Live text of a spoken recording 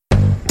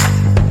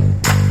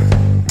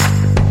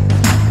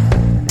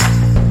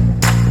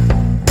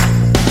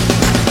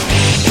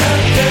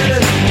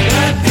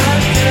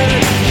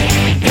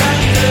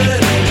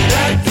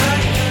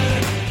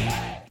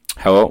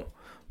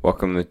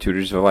welcome to the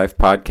Tutors of Life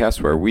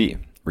podcast, where we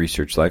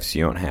research life so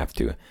you don't have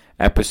to.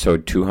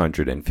 Episode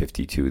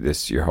 252.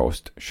 This is your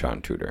host,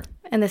 Shaun Tutor.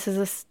 And this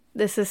is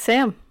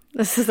Sam.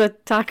 This is a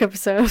talk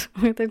episode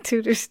where the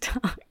tutors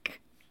talk.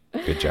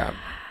 Good job.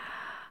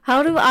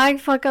 How do I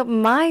fuck up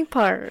my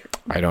part?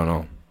 I don't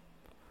know.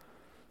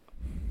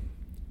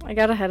 I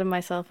got ahead of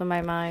myself in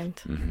my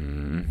mind.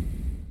 Mm-hmm.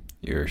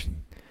 You're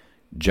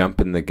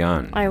jumping the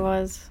gun. I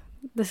was.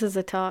 This is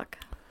a talk.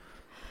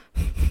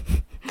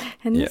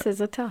 And this is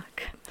a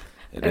talk.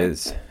 It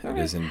is. It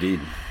is indeed.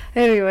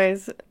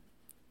 Anyways,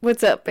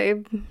 what's up,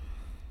 babe?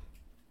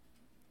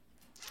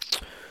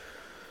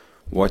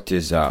 What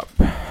is up?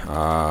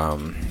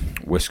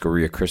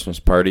 Whiskeria Christmas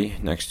party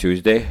next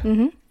Tuesday.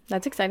 Mm-hmm.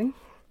 That's exciting.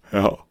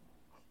 Hell.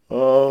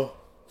 Oh.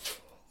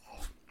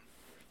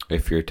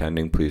 If you're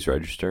attending, please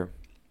register.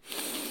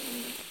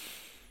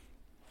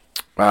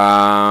 What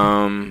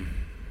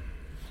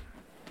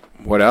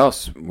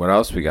else? What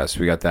else we got?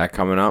 So we got that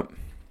coming up.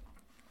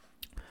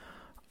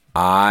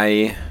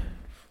 I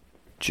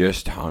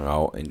just hung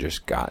out and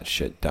just got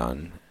shit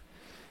done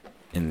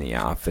in the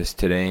office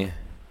today.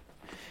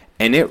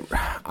 And it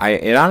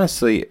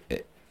honestly,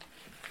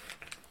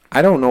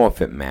 I don't know if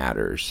it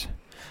matters.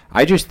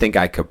 I just think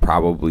I could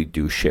probably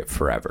do shit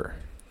forever.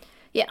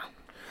 Yeah.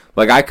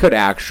 Like, I could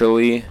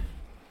actually,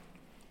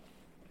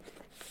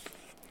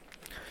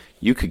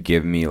 you could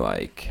give me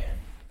like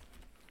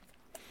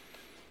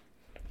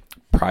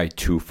probably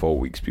 2 full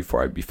weeks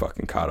before I'd be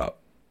fucking caught up.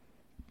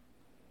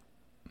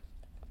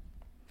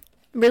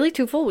 Really?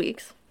 2 full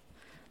weeks?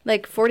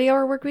 Like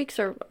 40-hour work weeks,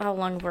 or how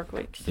long work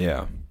weeks?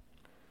 Yeah.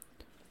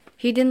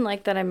 He didn't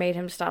like that I made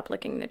him stop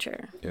licking the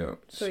chair. Yeah.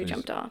 So he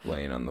jumped off.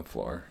 Laying on the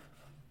floor.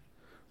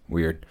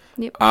 Weird.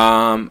 Yep.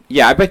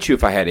 Yeah, I bet you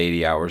if I had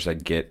 80 hours,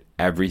 I'd get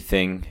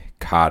everything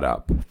caught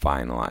up,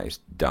 finalized,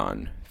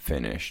 done,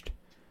 finished.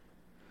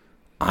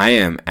 I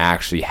am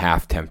actually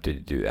half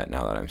tempted to do that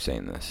now that I'm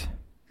saying this.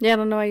 Yeah, I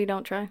don't know why you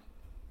don't try.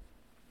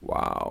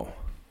 Wow.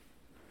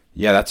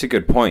 Yeah, that's a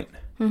good point.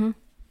 Mm-hmm.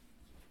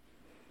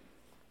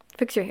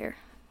 Fix your hair.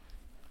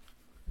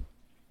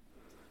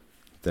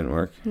 Didn't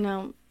work?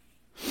 No.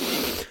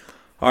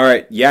 All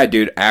right. Yeah,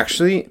 dude.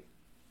 Actually,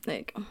 There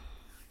you go.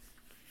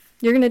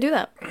 You're going to do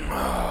that.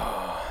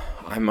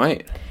 I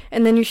might.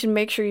 And then you should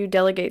make sure you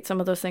delegate some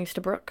of those things to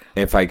Brooke.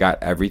 If I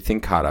got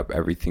everything caught up,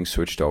 everything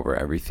switched over,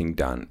 everything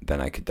done, then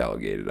I could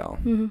delegate it all.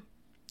 Mm-hmm.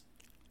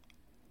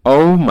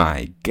 Oh,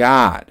 my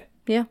God.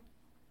 Yeah.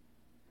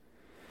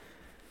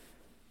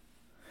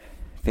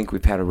 I think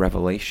we've had a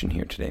revelation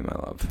here today, my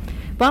love.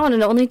 Wow, and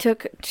it only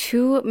took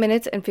 2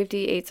 minutes and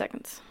 58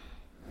 seconds.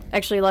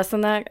 Actually, less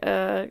than that,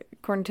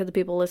 according to the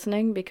people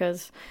listening,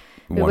 because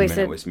we 1 wasted...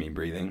 minute was me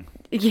breathing.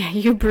 Yeah,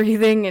 you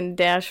breathing and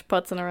Dash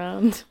putzing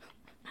around.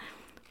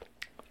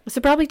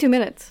 So probably 2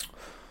 minutes.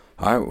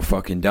 All right, we're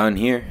fucking done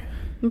here.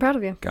 I'm proud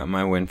of you. Got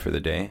my win for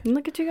the day. And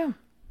look at you go.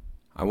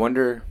 I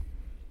wonder...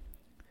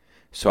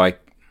 So I...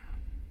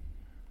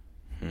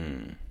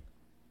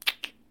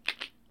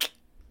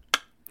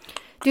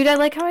 Dude, I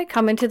like how I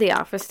come into the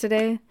office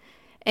today,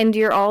 and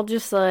you're all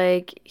just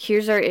like,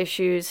 here's our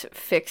issues,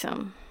 fix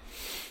them.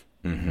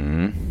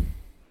 Mm-hmm.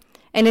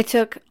 And it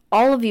took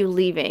all of you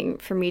leaving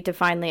for me to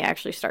finally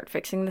actually start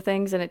fixing the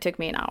things, and it took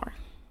me an hour.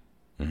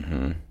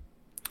 Mm-hmm.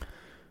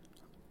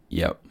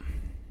 Yep.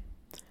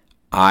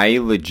 I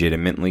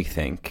legitimately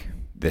think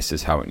this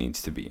is how it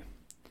needs to be.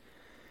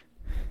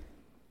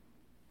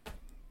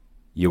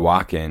 You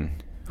walk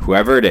in,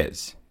 whoever it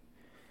is,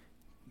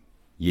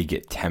 you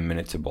get 10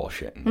 minutes of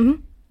bullshitting.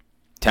 Mm-hmm.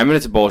 10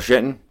 minutes of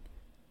bullshitting.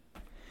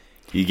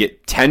 You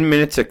get 10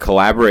 minutes of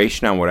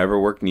collaboration on whatever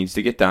work needs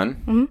to get done.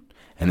 Mm-hmm.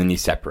 And then you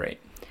separate.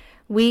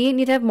 We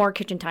need to have more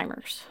kitchen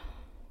timers.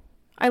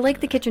 I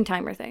like the kitchen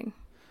timer thing.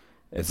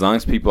 As long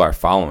as people are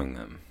following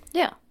them.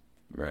 Yeah.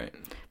 Right.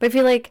 But I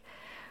feel like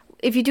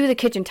if you do the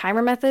kitchen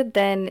timer method,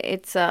 then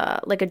it's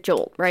like a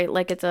jolt, right?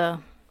 Like it's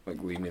a...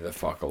 Like, leave me the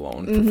fuck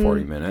alone for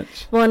 40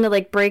 minutes. Well, and it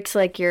like breaks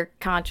like your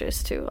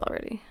conscious too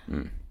already.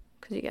 Mm.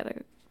 Because you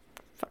gotta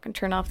fucking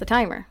turn off the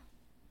timer.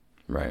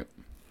 Right.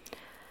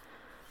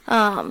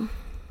 But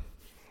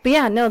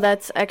yeah, no,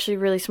 that's actually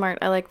really smart.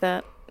 I like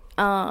that.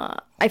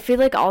 I feel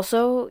like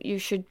also you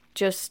should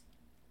just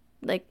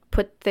like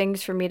put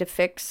things for me to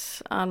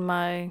fix on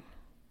my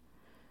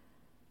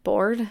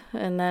board,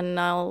 and then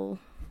I'll...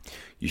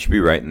 You should be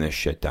writing this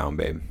shit down,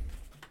 babe.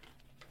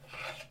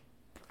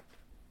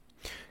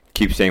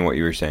 Keep saying what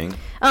you were saying.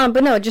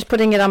 But no, just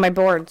putting it on my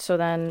board, so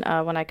then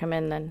when I come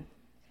in, then...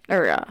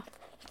 Or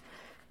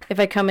if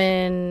I come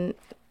in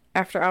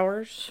after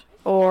hours,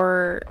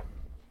 or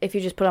if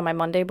you just put on my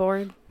Monday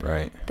board,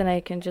 right, then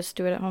I can just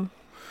do it at home.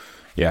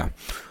 Yeah.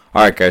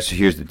 All right, guys, so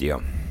here's the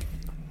deal.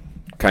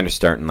 Kind of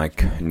starting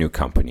like a new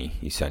company,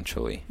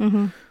 essentially.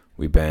 Mm-hmm.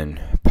 We've been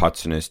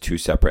putzing as 2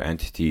 separate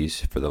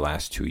entities for the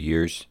last 2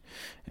 years,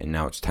 and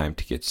now it's time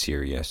to get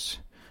serious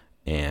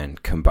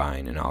and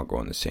combine and all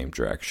go in the same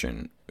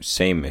direction.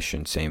 Same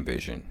mission, same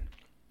vision.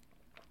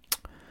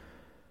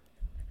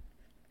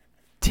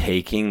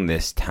 Taking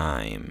this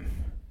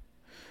time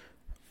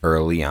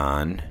early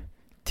on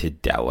to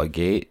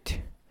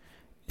delegate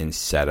and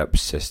set up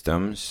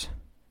systems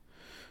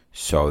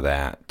so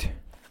that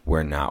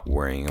we're not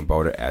worrying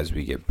about it as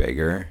we get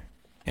bigger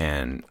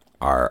and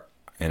our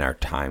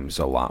time's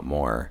a lot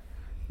more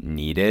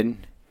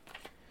needed,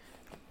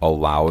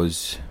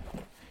 allows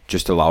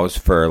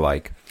for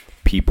like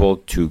people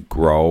to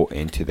grow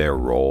into their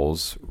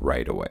roles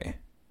right away.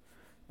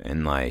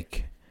 And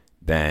like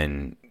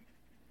then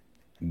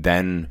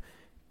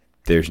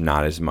there's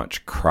not as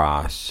much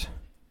cross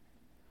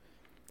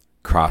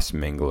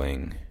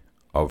mingling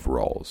of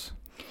roles.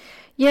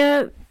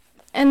 Yeah,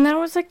 and that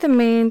was like the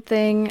main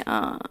thing.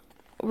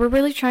 We're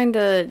really trying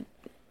to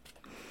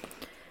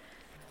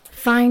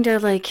find our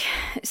like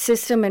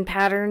system and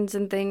patterns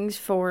and things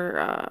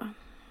for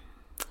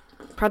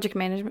property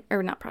management,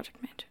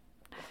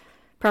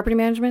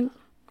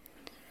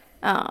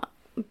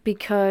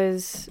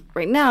 because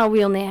right now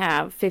we only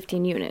have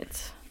 15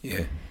 units.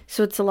 Yeah.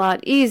 So it's a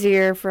lot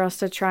easier for us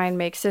to try and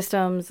make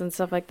systems and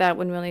stuff like that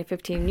when we only have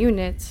 15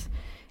 units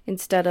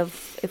instead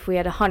of if we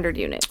had 100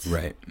 units.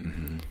 Right.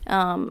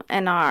 Mm-hmm.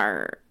 And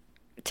our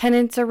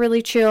tenants are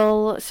really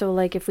chill. So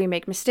like if we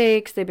make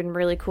mistakes, they've been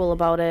really cool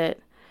about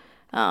it.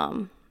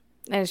 And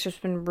it's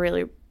just been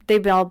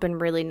they've all been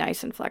really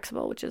nice and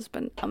flexible, which has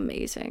been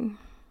amazing.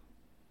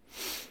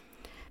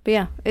 But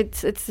yeah,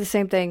 it's the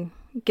same thing.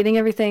 Getting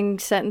everything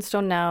set in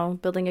stone now,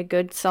 building a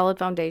good solid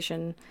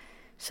foundation.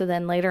 So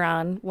then later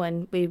on,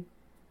 when we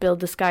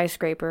build the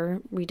skyscraper,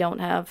 we don't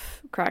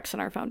have cracks in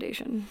our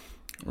foundation.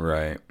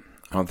 Right.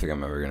 I don't think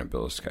I'm ever going to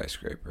build a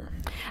skyscraper.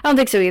 I don't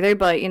think so either,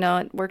 but,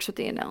 it works with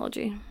the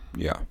analogy.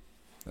 Yeah,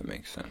 that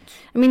makes sense.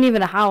 I mean,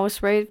 even a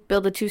house, right?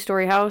 Build a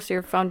 2-story house,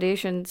 your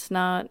foundation's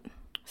not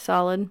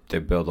solid. They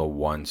build a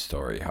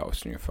 1-story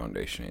house and your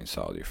foundation ain't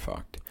solid, you're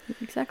fucked.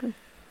 Exactly.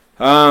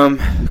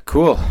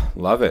 Cool.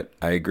 Love it.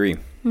 I agree.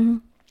 Mm-hmm.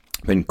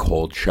 Been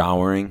cold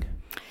showering.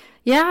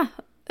 Yeah.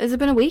 Has it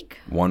been a week?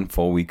 1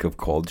 full week of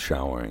cold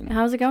showering.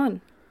 How's it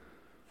going?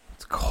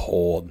 It's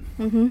cold.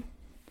 Mm-hmm.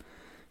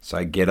 So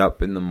I get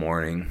up in the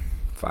morning,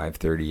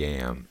 5:30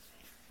 a.m.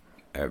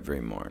 every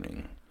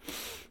morning.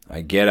 I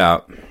get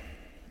up.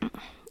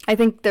 I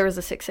think there was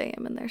a 6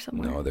 a.m. in there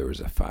somewhere. No, there was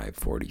a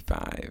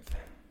 5:45.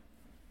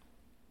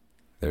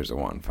 There's a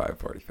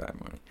 5:45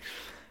 morning.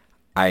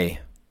 I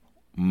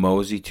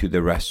mosey to the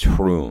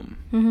restroom.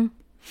 Mm-hmm.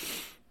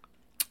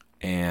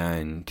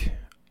 And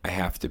I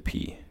have to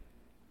pee.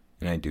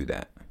 And I do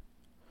that.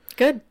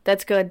 Good.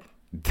 That's good.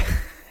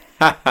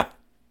 Then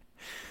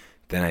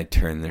I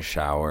turn the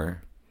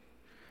shower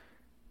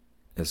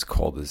as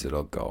cold as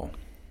it'll go.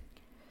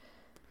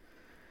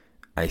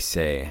 I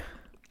say,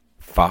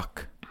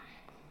 fuck,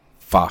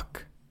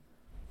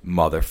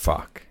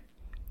 motherfuck.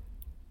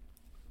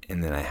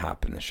 And then I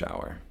hop in the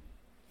shower.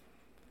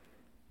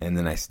 And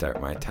then I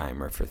start my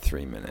timer for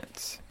 3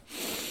 minutes.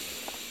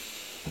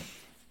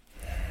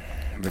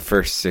 The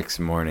first 6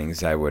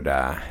 mornings I would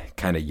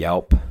kind of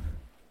yelp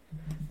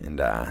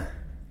and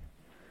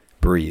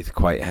breathe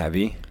quite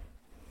heavy.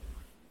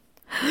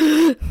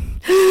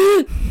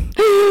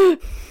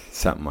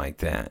 Something like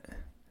that.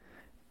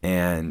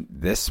 And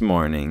this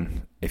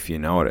morning, if you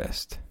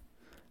noticed,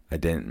 I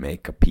didn't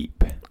make a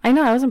peep. I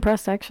know. I was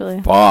impressed,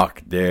 actually.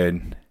 Fuck,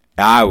 dude.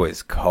 I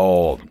was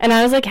cold. And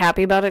I was, like,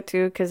 happy about it,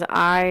 too, because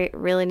I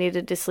really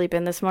needed to sleep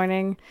in this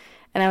morning.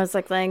 And I was,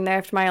 like, laying there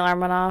after my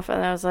alarm went off,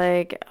 and I was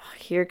like, oh,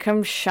 here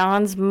comes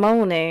Shaun's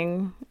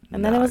moaning.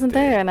 And then it wasn't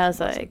there, and I was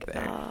like,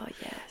 oh,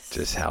 yes.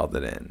 Just held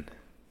it in.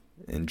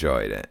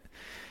 Enjoyed it.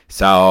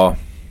 So,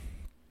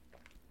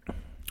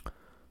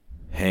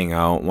 hang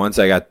out. Once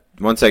I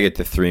get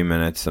to 3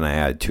 minutes, then I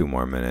add 2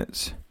 more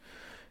minutes.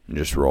 And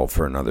just roll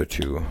for another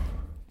 2.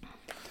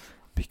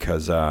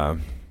 Because,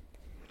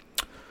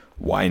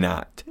 why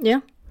not? Yeah.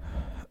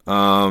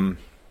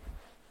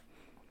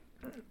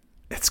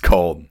 It's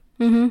cold.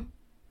 Mm-hmm.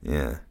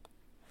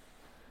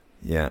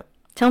 Yeah.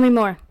 Tell me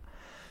more.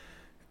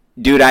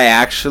 Dude, I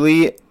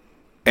actually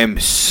am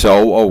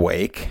so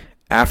awake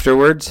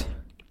afterwards.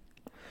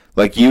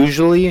 Like,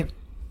 usually,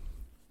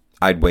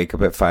 I'd wake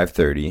up at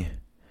 5:30.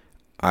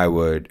 I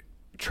would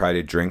try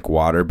to drink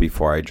water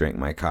before I drink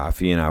my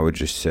coffee, and I would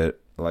just sit,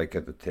 like,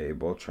 at the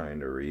table trying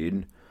to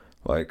read.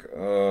 Like,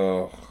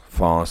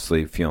 fall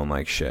asleep feeling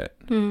like shit.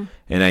 Mm.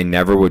 And I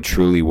never would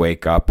truly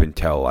wake up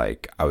until,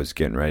 like, I was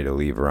getting ready to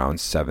leave around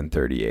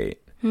 7:38,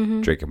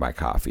 drinking my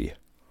coffee.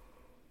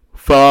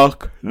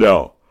 Fuck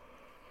no.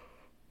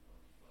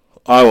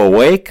 I will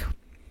wake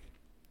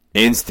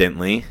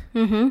instantly,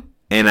 and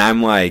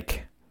I'm,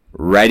 like,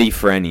 ready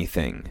for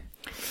anything.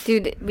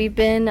 Dude, we've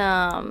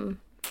been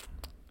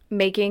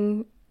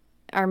making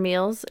our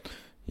meals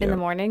in the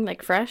morning,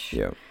 like, fresh.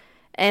 Yep.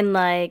 And,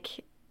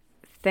 like,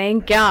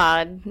 thank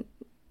God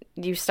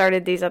you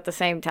started these at the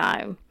same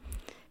time.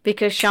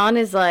 Because Shaun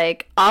is,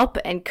 like, up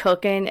and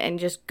cooking and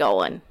just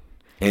going.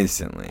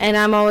 Instantly. And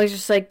I'm always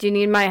just like, do you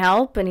need my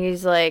help? And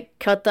he's like,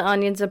 cut the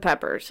onions and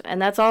peppers.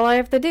 And that's all I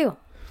have to do.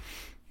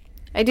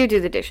 I do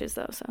the dishes,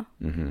 though, so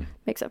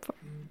makes up for it.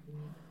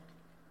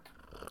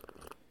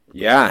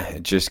 Yeah,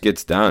 it just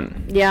gets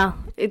done. Yeah,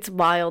 it's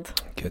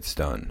wild. Gets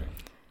done.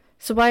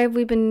 So why have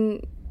we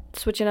been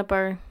switching up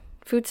our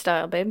Food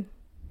style, babe.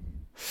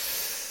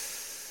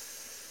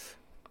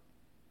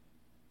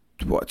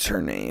 What's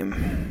her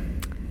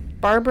name?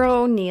 Barbara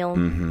O'Neill.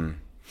 Mm-hmm.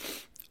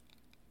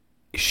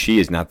 She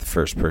is not the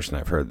first person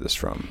I've heard this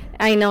from.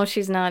 I know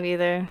she's not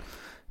either.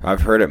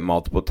 I've heard it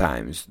multiple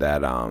times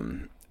that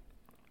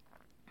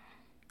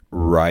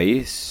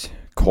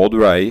cold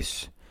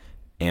rice,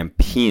 and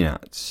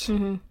peanuts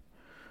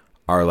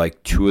are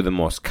like two of the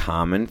most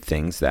common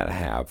things that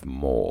have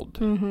mold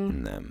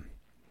in them.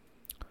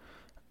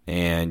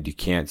 And you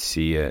can't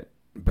see it,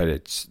 but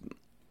it's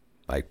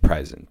like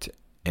present.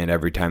 And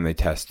every time they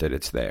test it,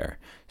 it's there.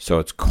 So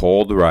it's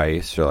cold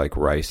rice, or like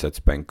rice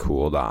that's been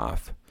cooled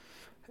off,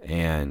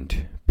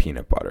 and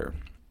peanut butter.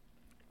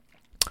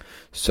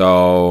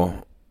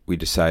 So we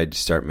decided to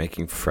start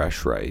making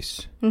fresh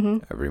rice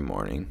every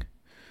morning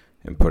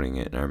and putting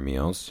it in our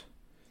meals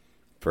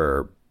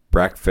for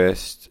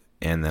breakfast.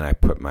 And then I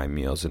put my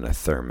meals in a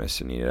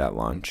thermos and eat it at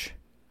lunch,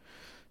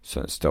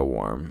 so it's still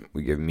warm.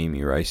 We give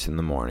Mimi rice in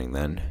the morning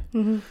then.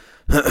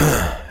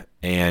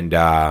 And,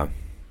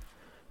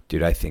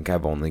 dude, I think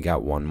I've only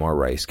got one more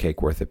rice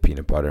cake worth of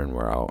peanut butter and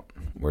we're out.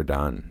 We're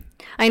done.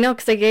 I know,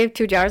 because I gave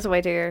 2 jars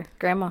away to your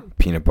grandma.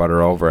 Peanut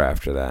butter over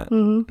after that.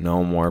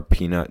 No more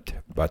peanut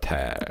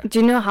butter. Do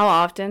you know how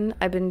often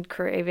I've been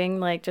craving,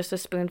 like, just a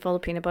spoonful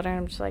of peanut butter? And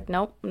I'm just like,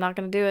 nope, I'm not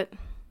going to do it.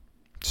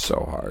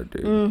 So hard,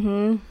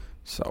 dude.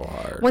 So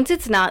hard. Once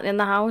it's not in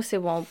the house,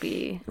 it won't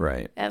be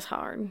as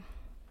hard.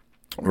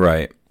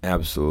 Right.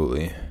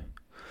 Absolutely.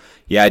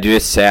 Yeah, dude,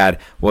 it's sad.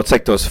 Well, it's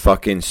like those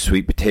fucking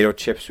sweet potato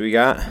chips we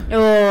got.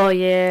 Oh,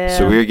 yeah.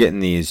 So we were getting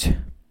these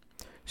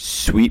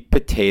sweet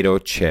potato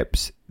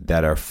chips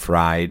that are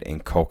fried in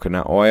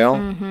coconut oil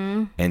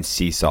and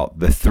sea salt.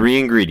 The 3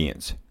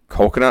 ingredients: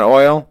 coconut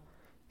oil,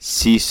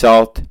 sea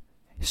salt,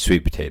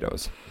 sweet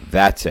potatoes.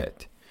 That's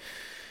it.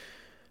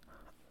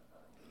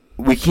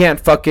 We can't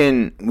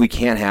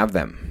have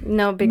them.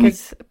 No,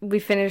 because we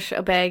finish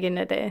a bag in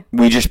a day.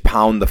 We just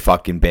pound the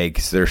fucking bag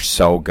because they're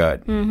so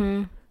good.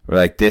 We're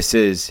like, this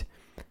is,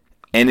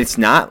 and it's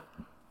not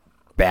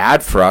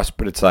bad for us,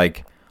 but it's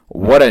like,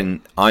 what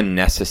an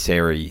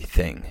unnecessary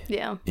thing.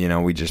 Yeah. You know,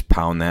 we just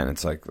pound that and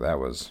it's like, that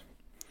was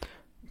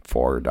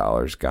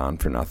 $4 gone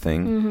for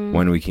nothing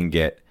when we can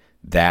get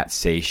that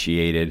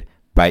satiated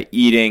by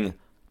eating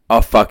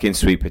a fucking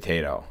sweet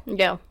potato.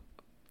 Yeah.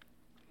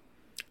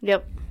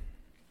 Yep.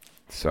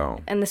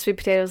 So. And the sweet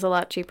potato is a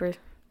lot cheaper.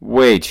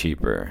 Way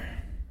cheaper.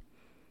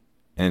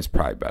 And it's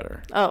probably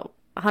better. Oh,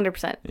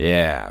 100%.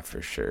 Yeah,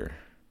 for sure.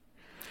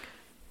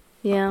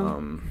 Yeah.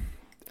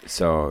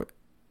 So,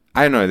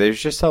 I don't know.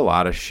 There's just a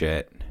lot of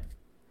shit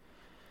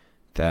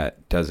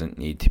that doesn't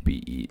need to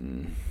be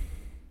eaten.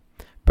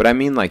 But I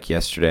mean, like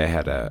yesterday I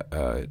had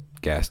a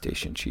gas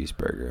station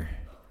cheeseburger.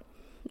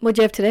 What'd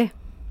you have today?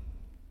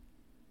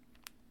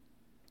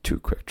 2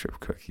 Quick Trip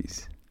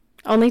cookies.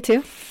 Only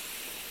 2?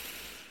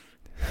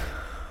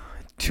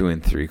 2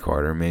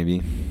 3/4 maybe.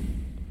 Do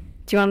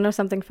you want to know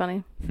something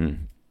funny?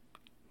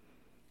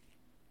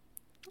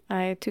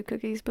 I ate 2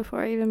 cookies before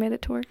I even made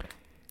it to work.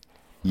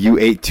 You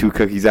ate 2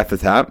 cookies at the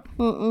top?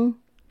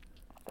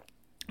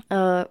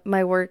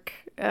 My work,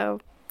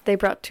 they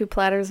brought 2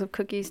 platters of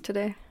cookies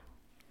today.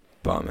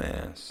 Bum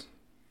ass.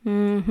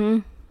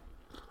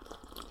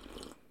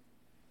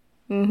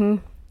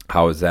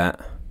 How was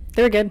that?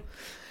 They were good.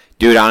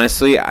 Dude,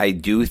 honestly, I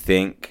do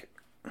think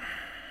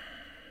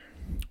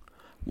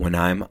when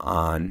I'm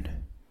on,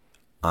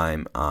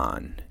 I'm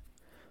on.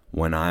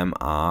 When I'm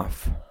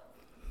off,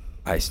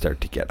 I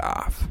start to get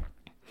off.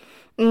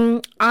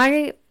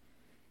 I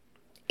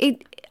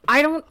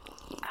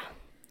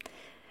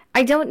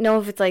don't know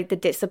if it's like the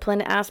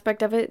discipline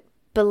aspect of it,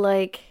 but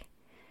like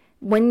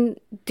when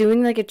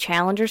doing like a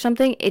challenge or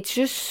something, it's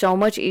just so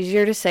much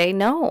easier to say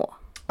no.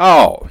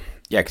 Oh,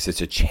 yeah, because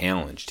it's a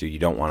challenge, dude. You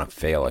don't want to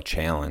fail a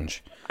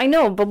challenge. I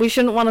know, but we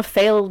shouldn't want to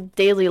fail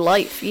daily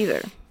life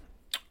either.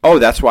 Oh,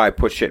 that's why I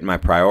put shit in my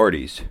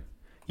priorities.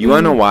 You want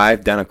to know why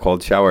I've done a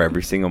cold shower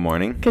every single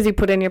morning? Because you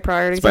put in your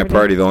priorities. It's my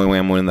priority. The only way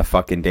I'm winning the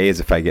fucking day is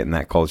if I get in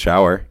that cold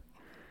shower.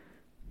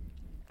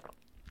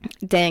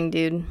 Dang,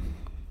 dude.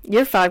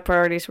 Your 5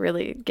 priorities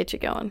really get you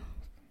going.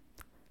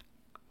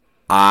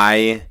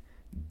 I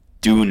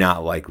do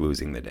not like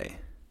losing the day.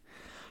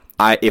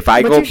 If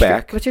I go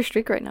back... What's your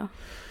streak right now?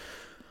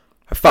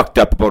 I fucked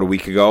up about a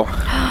week ago.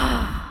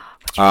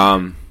 So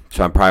I'm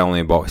probably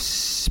only about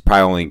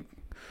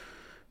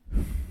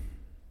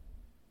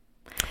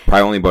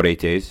 8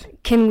 days.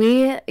 Can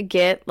we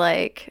get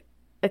like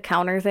a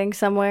counter thing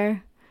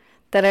somewhere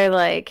that are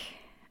like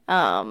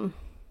the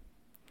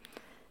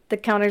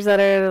counters that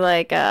are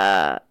like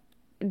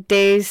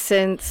days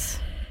since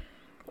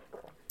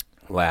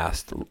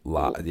lost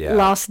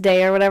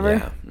day or whatever?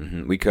 Yeah,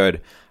 we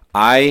could.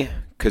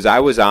 Because I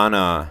was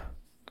on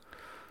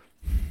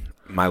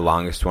my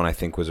longest one I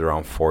think was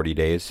around 40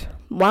 days.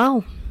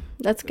 Wow,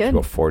 that's good.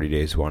 About 40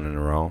 days, one in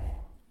a row.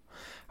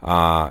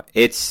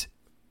 It's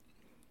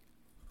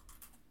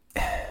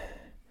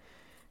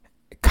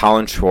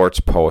Colin Schwartz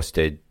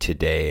posted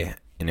today,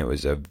 and it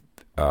was a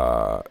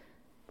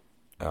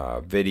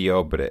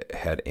video, but it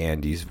had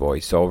Andy's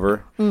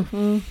voiceover.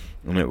 Mm-hmm.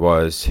 And it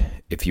was,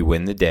 if you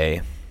win the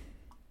day,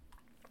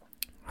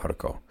 how'd it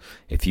go?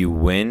 If you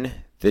win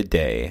the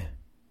day,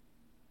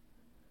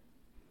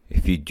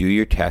 if you do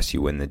your test,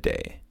 you win the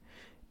day.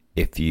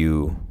 If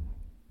you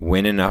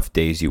win enough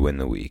days, you win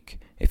the week.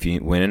 If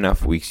you win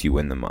enough weeks, you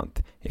win the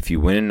month. If you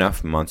win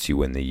enough months, you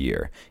win the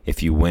year.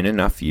 If you win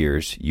enough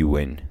years, you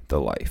win the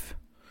life.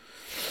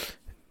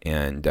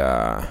 And,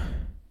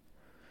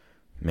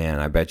 man,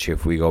 I bet you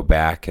if we go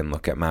back and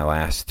look at my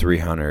last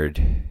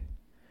 300,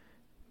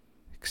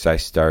 because I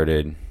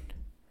started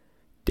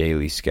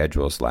daily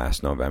schedules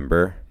last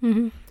November,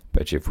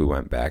 bet you if we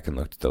went back and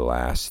looked at the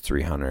last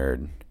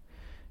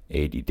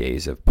 380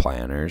 days of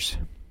planners,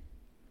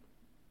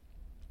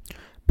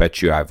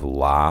 bet you I've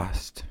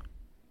lost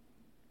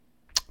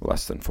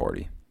less than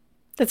 40.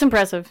 That's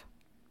impressive,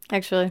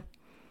 actually.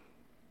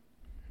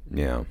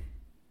 Yeah.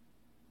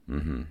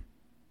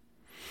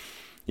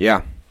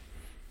 Yeah.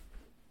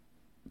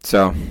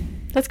 So.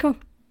 That's cool.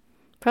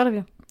 Proud of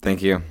you.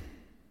 Thank you.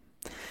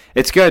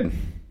 It's good.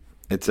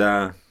 It's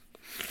It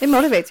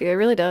motivates you. It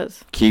really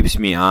does. Keeps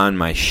me on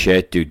my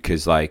shit, dude,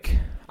 because, like,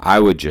 I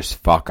would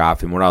just fuck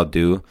off. And what I'll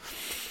do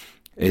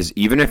is,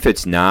 even if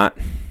it's not,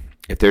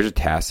 if there's a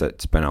task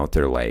that's been out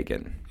there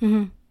lagging,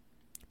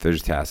 if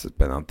there's a task that's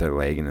been out there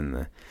lagging in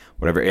the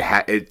whatever,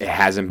 it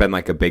hasn't been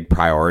like a big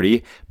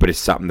priority, but it's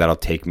something that'll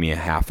take me a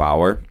half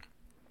hour.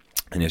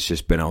 And it's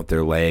just been out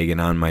there lagging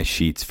on my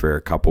sheets for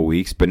a couple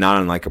weeks, but not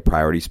on like a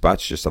priority spot,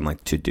 it's just on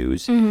like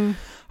to-dos.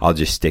 I'll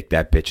just stick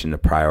that bitch into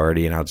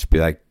priority and I'll just be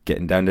like,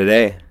 getting done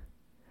today.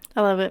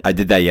 I love it. I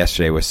did that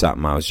yesterday with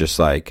something. I was just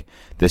like,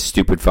 this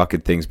stupid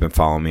fucking thing's been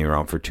following me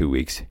around for 2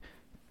 weeks.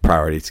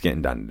 Priority, it's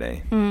getting done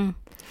today.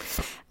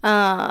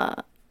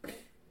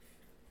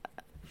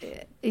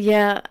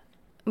 Yeah,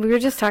 we were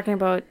just talking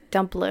about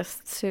dump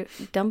lists.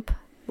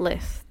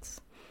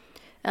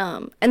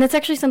 And that's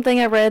actually something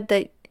I read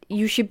that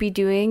you should be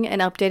doing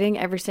and updating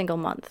every single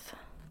month.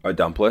 A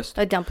dump list?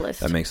 A dump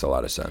list. That makes a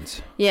lot of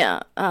sense. Yeah.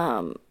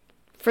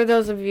 For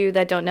those of you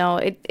that don't know,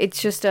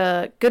 it's just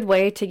a good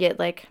way to get,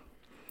 like,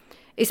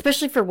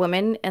 especially for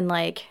women and,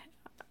 like,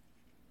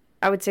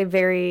 I would say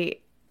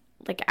very,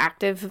 like,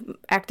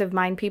 active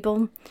mind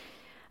people.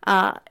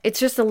 It's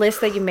just a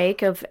list that you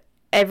make of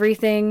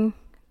everything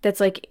that's,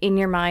 like, in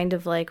your mind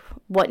of, like,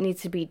 what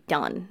needs to be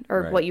done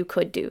or what you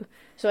could do.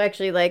 So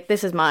actually, like,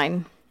 this is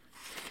mine.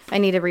 I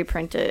need to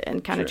reprint it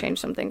and kind of change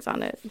some things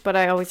on it. But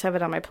I always have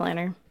it on my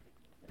planner.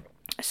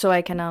 So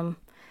I can,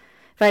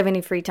 if I have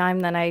any free time,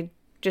 then I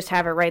just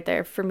have it right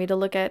there for me to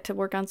look at to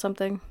work on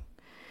something.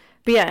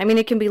 But yeah, I mean,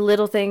 it can be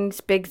little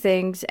things, big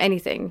things,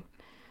 anything.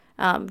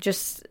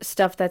 Just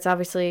stuff that's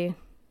obviously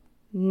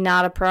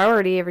not a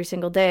priority every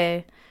single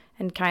day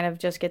and kind of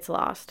just gets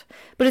lost.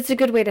 But it's a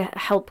good way to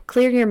help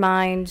clear your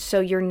mind so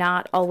you're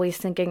not always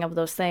thinking of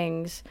those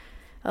things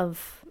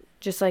of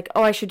just like,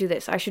 oh, I should do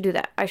this, I should do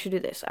that, I should do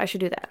this, I should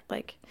do that.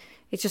 Like,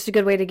 it's just a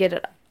good way to get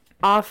it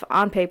off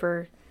on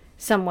paper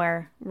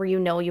somewhere where you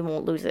know you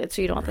won't lose it,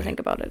 so you don't have to think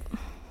about it.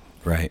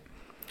 Right.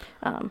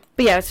 But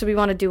yeah, so we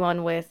want to do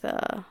one with,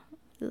 I'm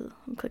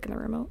clicking the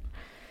remote,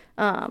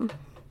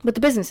 with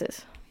the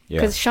businesses.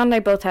 Because Shaun and I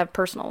both have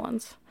personal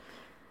ones.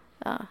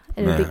 And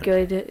it'd be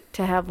good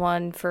to have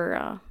one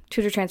for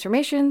tutor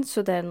transformation,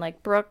 so then,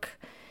 like, Brooke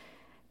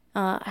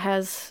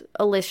has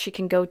a list she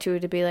can go to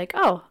be like,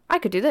 oh, I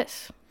could do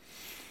this.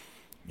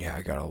 Yeah,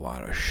 I got a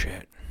lot of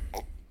shit.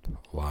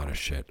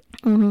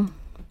 And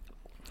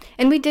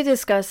we did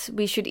discuss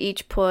we should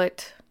each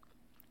put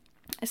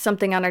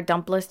something on our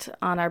dump list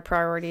on our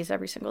priorities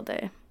every single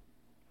day.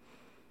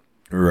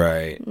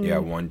 Right. Yeah,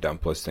 one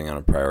dump list thing on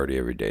a priority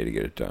every day to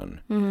get it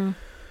done.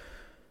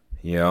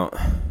 Yeah.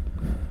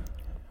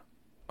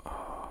 I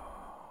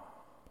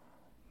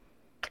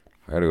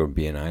gotta go to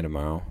B&I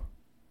tomorrow.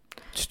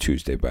 It's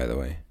Tuesday, by the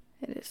way.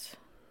 It is.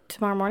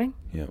 Tomorrow morning?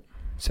 Yep.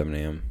 7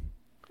 a.m.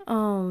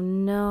 Oh,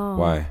 no.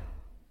 Why?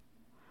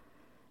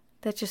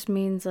 That just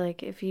means,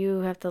 like, if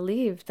you have to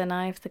leave, then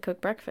I have to cook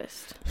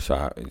breakfast.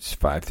 So it's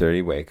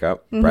 5:30, wake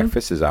up.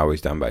 Breakfast is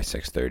always done by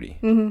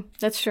 6:30.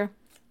 That's true.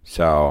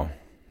 So,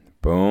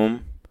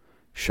 boom,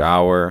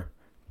 shower,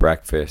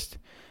 breakfast.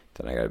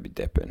 Then I gotta be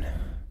dipping.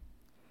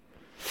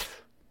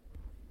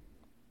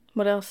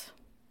 What else?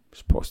 I'm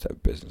supposed to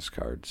have business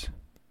cards.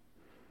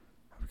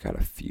 I've got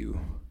a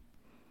few.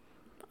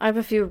 I have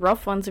a few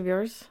rough ones of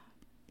yours.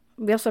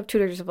 We also have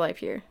Tutors of Life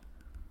here,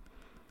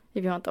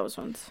 if you want those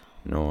ones.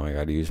 No, I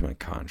gotta use my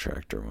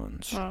contractor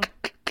ones. Oh.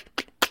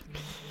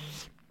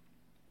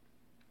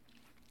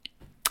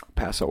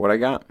 Pass out what I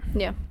got.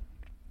 Yeah.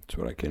 That's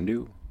what I can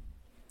do.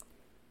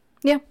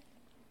 Yeah.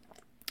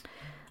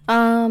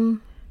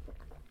 Fun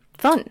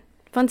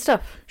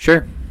stuff.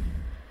 Sure.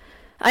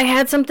 I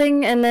had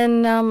something, and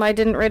then I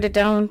didn't write it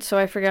down, so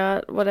I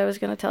forgot what I was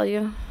going to tell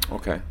you.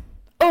 Okay.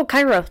 Oh,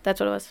 Cairo. That's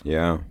what it was.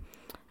 Yeah.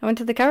 I went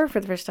to the Cairo for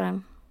the first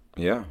time.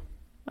 Yeah.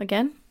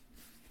 Again?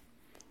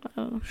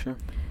 Sure.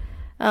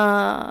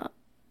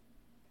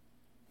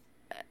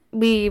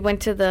 We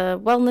went to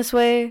the Wellness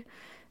Way,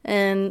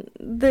 and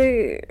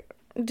they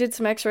did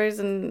some x-rays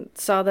and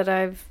saw that I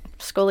have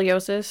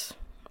scoliosis,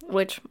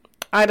 which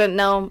I didn't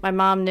know. My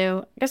mom knew.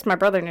 I guess my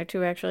brother knew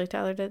too, actually.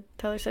 Tyler did.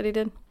 Tyler said he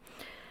did.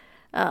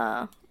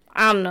 I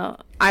don't know.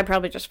 I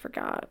probably just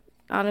forgot.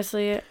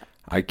 Honestly.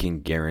 I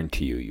can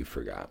guarantee you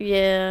forgot.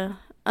 Yeah.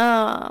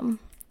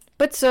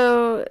 But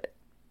so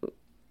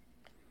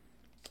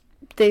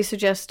they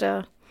suggest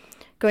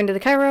going to the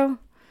chiro,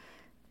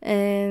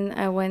 and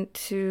I went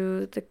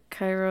to the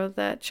chiro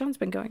that Shaun's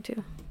been going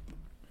to.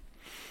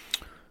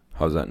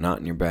 How's that knot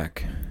in your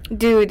back?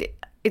 Dude,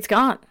 it's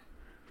gone.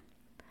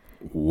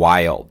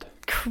 Wild.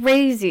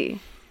 Crazy.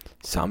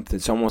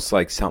 It's almost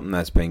like something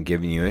that's been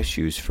giving you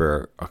issues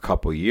for a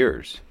couple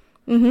years.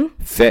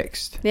 Mm-hmm.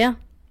 Fixed. Yeah.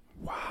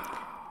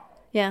 Wow.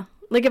 Yeah.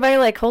 Like if I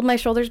like hold my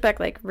shoulders back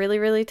like really,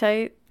 really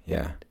tight.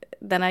 Yeah.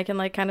 Then I can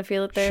like kind of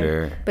feel it there.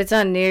 Sure. But it's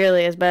not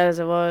nearly as bad as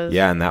it was.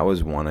 Yeah, and that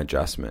was one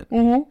adjustment.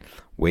 Mm-hmm.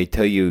 Wait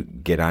till you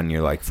get on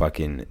your like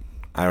fucking,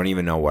 I don't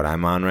even know what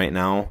I'm on right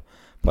now.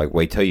 But like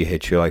wait till you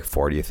hit your like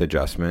 40th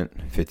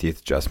adjustment, 50th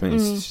adjustment.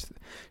 Mm-hmm.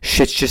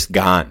 Shit's just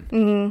gone.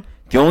 Mm-hmm.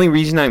 The only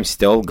reason I'm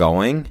still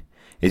going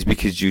is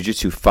because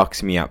jiu-jitsu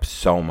fucks me up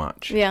so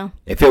much. Yeah.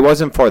 If it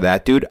wasn't for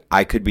that, dude,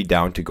 I could be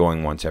down to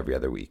going once every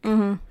other week.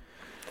 Mm-hmm.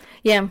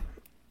 Yeah.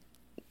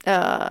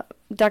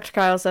 Dr.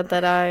 Kyle said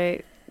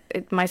that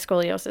my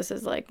scoliosis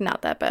is like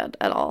not that bad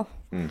at all.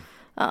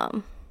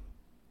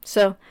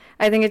 So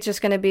I think it's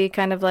just going to be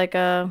kind of like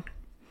a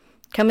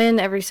come in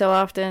every so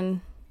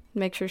often,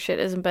 make sure shit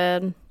isn't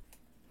bad,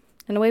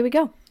 and away we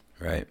go.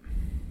 Right.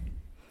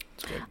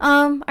 That's good.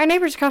 Our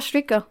neighbors across the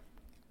street go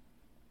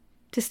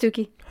to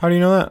Stookie. How do you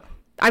know that?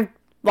 I've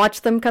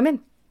watched them come in.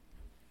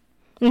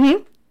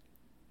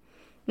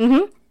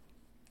 Mm-hmm.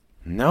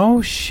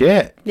 No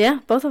shit. Yeah,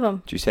 both of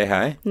them. Did you say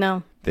hi?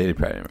 No. They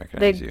probably didn't recognize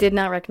They you. did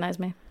not recognize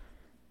me.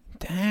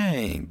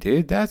 Dang,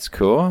 dude, that's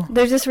cool.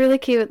 There's this really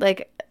cute,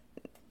 like,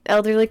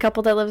 elderly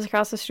couple that lives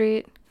across the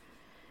street.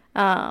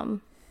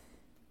 And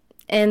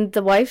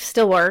the wife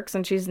still works,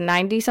 and she's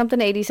 90-something,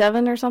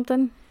 87 or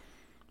something.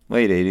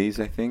 Late 80s,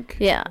 I think.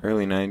 Yeah.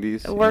 Early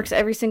 90s. Works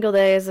every single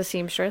day as a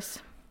seamstress.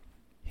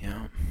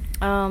 Yeah.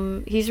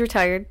 He's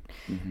retired.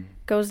 Mm-hmm.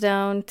 Goes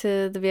down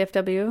to the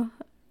VFW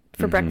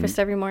for breakfast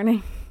every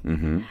morning.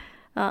 Mm-hmm.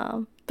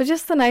 But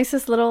just the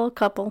nicest little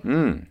couple.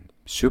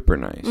 Super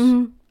nice.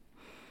 Mm-hmm.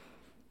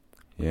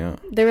 Yeah.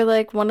 They were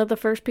like one of the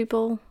first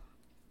people,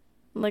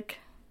 like,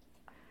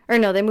 or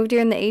no, they moved here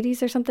in the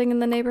 80s or something in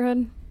the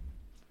neighborhood.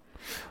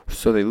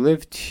 So they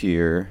lived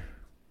here,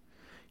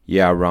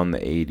 around the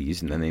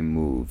 80s, and then they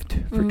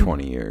moved for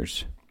 20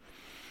 years.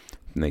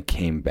 And they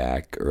came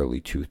back early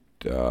to,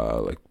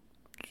 like,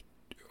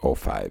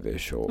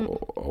 05-ish,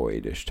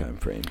 08-ish time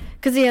frame.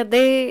 Because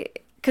I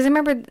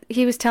remember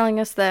he was telling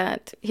us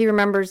that he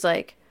remembers,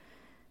 like,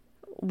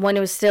 when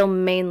it was still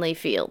mainly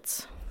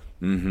fields.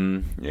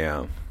 Mm-hmm,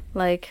 yeah.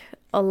 Like,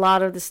 a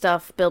lot of the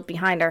stuff built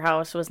behind our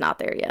house was not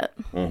there yet.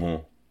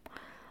 Mm-hmm.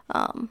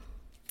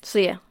 So,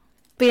 yeah.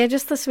 But, yeah,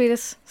 just the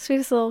sweetest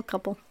little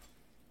couple.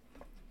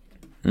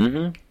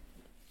 Mm-hmm.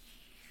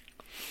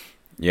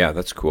 Yeah,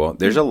 that's cool.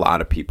 There's a lot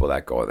of people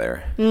that go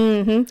there.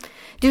 Mm-hmm.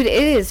 Dude,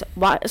 it is.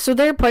 So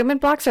their appointment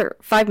blocks are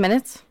 5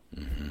 minutes?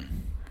 Mm-hmm.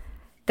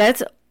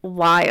 That's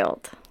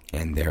wild.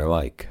 And they're,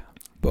 like,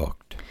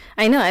 booked.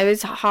 I know. It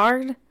was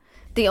hard.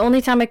 The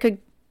only time I could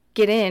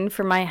get in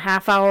for my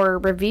half-hour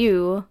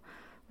review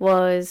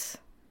was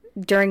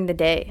during the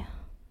day.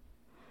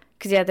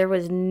 Because, yeah, there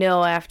was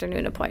no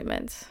afternoon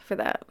appointments for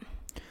that.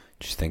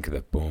 Just think of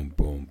the boom,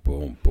 boom,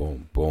 boom,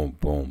 boom, boom,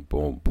 boom,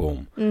 boom,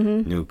 boom.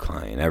 Mm-hmm. New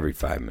client every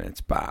 5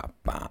 minutes. Ba,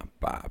 ba,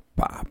 ba,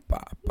 ba,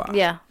 ba, ba.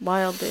 Yeah,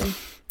 wild, dude.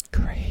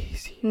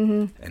 Crazy.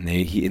 Mm-hmm.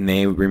 And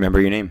they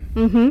remember your name.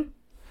 Mm-hmm.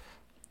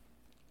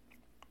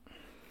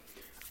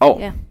 Oh,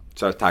 yeah.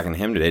 So I was talking to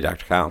him today,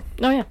 Dr. Kyle.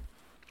 Oh, yeah.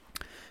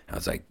 I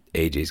was like,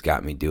 AJ's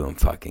got me doing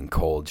fucking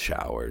cold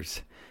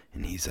showers.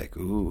 And he's like,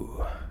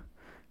 ooh,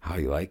 how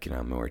you liking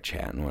them? And we're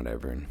chatting,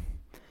 whatever. And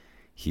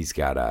he's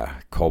got a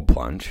cold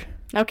plunge.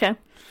 Okay.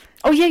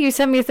 Oh, yeah, you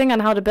sent me a thing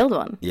on how to build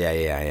one.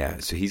 Yeah.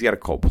 So he's got a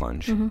cold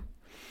plunge. Mm-hmm.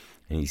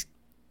 And he's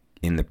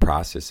in the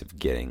process of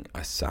getting a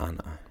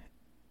sauna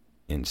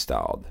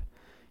installed.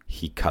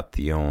 He cut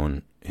his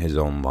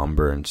own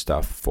lumber and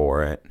stuff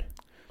for it.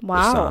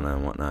 Wow. The sauna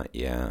and whatnot,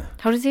 yeah.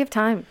 How does he have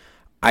time?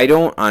 I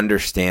don't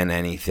understand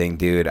anything,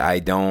 dude. I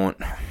don't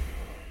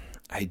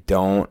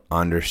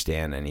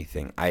understand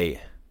anything.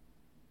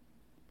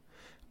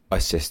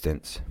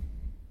 Assistance,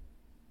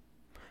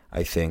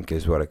 I think,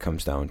 is what it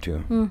comes down to.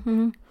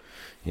 Mm-hmm.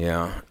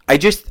 Yeah.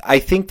 I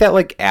think that,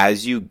 like,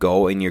 as you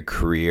go in your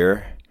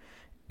career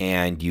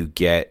and you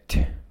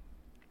get...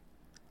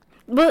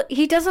 Well,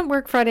 he doesn't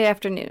work Friday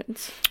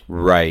afternoons.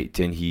 Right,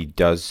 and he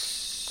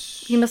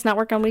does... He must not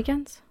work on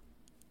weekends?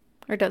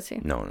 Or does he?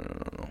 No.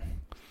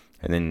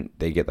 And then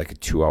they get, like, a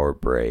 2-hour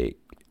break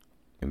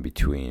in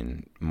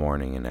between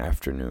morning and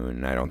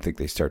afternoon. I don't think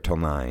they start till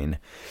 9,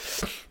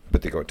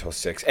 but they go till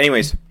 6.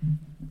 Anyways,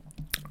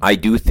 I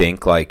do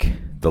think, like,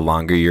 the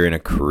longer you're in a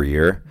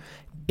career,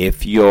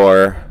 if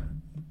you're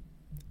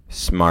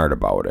smart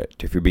about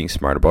it, if you're being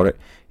smart about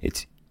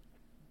it,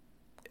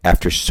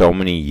 after so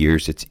many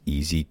years, it's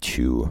easy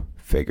to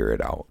figure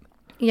it out.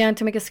 Yeah, and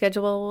to make a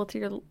schedule with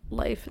your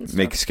life and stuff.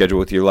 Make a schedule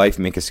with your life.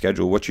 Make a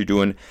schedule what you're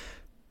doing,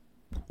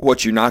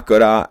 what you're not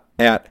good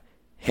at.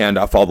 Hand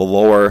off all the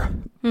lower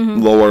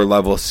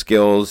level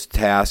skills,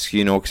 tasks,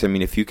 you know, because, I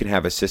mean, if you can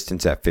have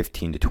assistants at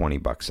 $15 to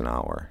 $20 an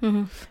hour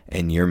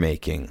and you're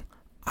making,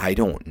 I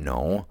don't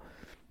know,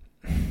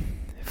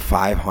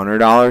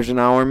 $500 an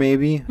hour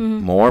maybe,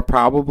 more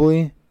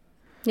probably.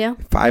 Yeah.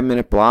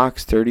 5-minute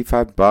blocks,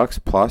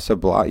 $35 plus a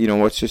block. You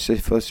know, let's just say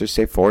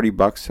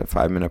 $40 a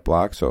 5-minute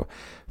block. So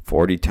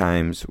 40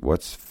 times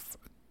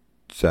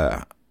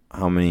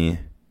how many?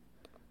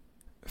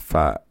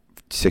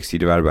 60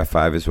 divided by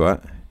 5 is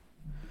what?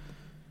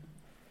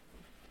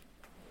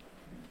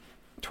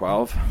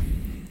 12.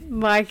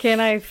 Why can't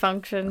I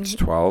function? It's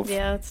 12.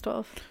 Yeah, it's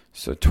 12.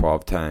 So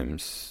 12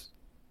 times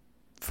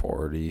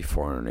 40,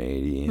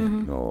 480, a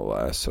little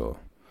less. So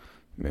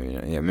maybe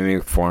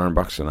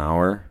 $400 an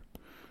hour,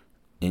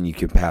 and you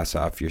can pass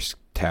off your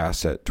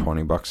tasks at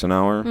 $20 an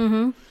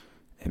hour.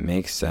 It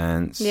makes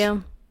sense.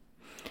 Yeah.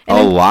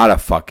 A lot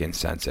of fucking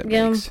sense it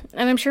makes.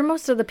 And I'm sure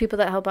most of the people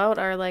that help out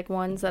are like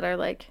ones that are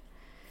like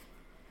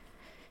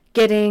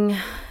getting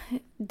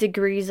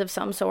degrees of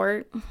some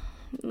sort,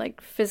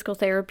 like physical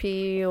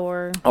therapy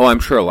or I'm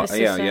sure a lot.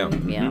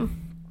 assistant.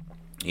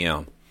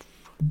 Yeah.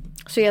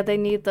 So yeah, they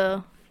need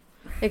the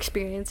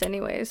experience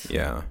anyways.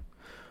 Yeah.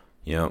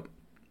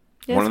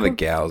 Yeah, One of the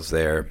gals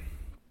there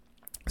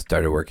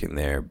started working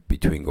there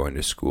between going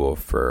to school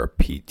for a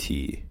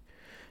PT,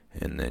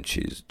 and then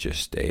she's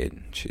just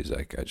stayed. She's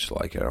like, I just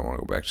like it. I don't want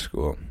to go back to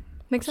school.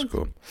 Makes sense.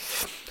 Cool.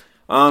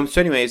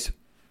 So anyways,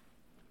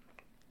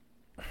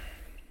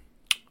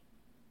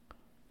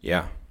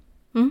 yeah.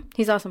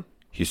 He's awesome.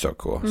 He's so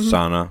cool.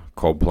 Sauna,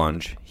 cold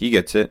plunge. He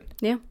gets it.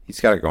 Yeah. He's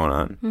got it going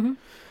on.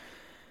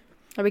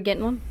 Are we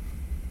getting one?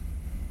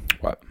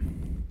 What?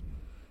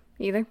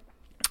 Either?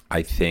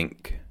 I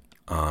think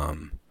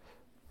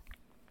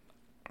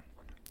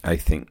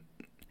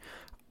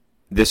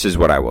this is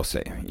what I will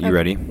say. You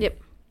ready? Yep.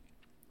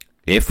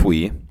 If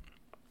we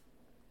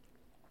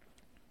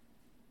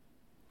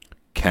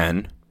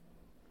can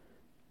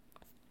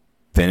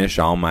finish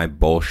all my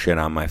bullshit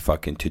on my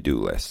fucking to-do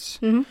lists,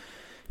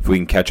 if we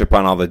can catch up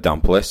on all the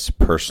dump lists,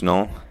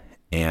 personal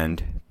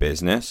and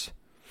business.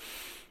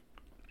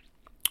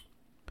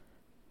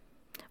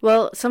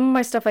 Well, some of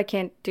my stuff I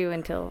can't do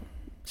until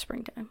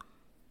springtime.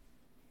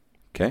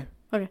 Okay?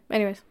 Okay,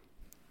 anyways.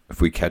 If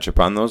we catch up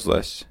on those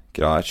lists,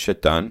 get all that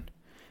shit done,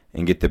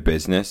 and get the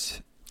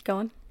business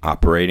Going.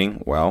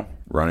 operating well,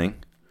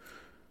 running,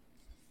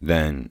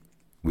 then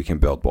we can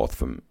build both of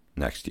them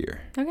next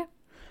year. Okay.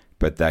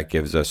 But that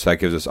gives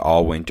us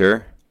all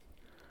winter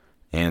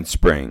and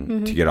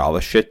spring to get all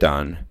the shit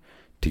done,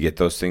 to get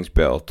those things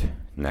built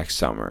next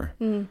summer.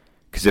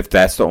 Because if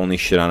that's the only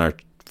shit on our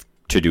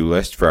to-do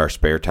list for our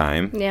spare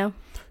time,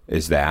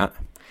 is that.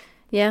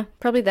 Yeah,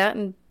 probably that,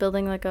 and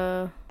building like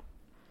a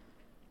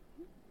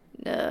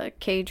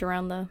cage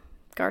around the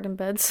garden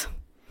beds.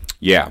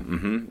 Yeah,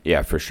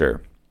 yeah, for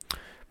sure.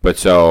 But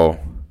so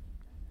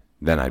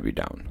then I'd be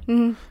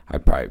down.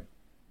 I'd probably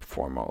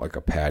form out like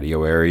a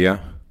patio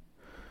area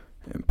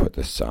and put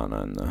the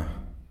sauna and the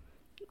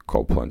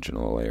cold plunge in a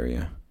little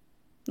area.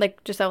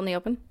 Like just out in the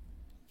open?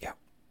 Yeah.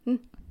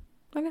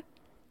 Okay.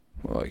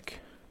 Well, like,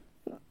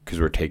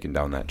 because we're taking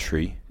down that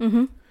tree.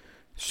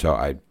 So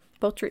I'd...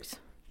 Both trees.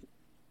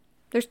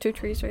 There's 2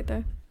 trees right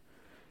there.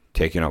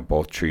 Taking out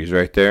both trees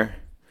right there.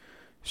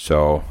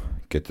 So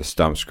get the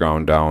stumps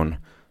ground down,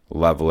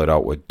 level it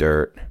out with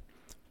dirt.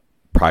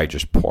 Probably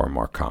just pour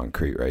more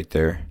concrete right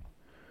there.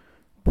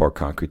 Pour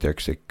concrete there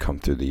because they come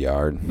through the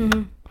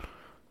yard.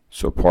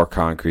 So pour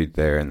concrete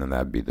there, and then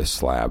that'd be the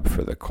slab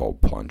for the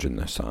cold plunge in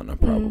the sauna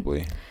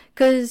probably.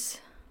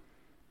 Because,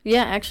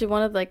 yeah, actually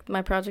one of like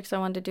my projects I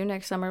wanted to do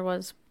next summer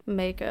was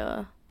make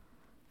a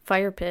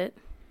fire pit.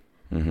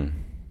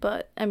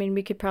 But, I mean,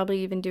 we could probably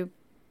even do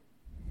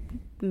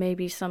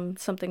maybe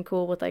something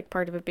cool with like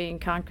part of it being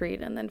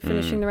concrete and then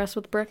finishing the rest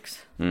with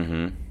bricks.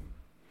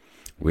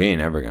 We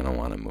ain't ever going to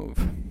want to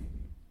move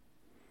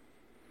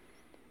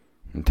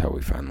until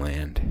we find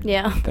land.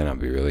 Yeah. Then I'll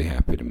be really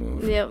happy to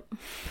move. Yep.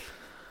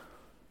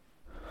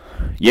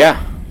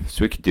 Yeah.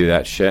 So we could do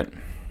that shit.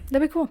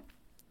 That'd be cool.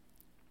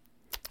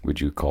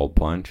 Would you cold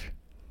plunge?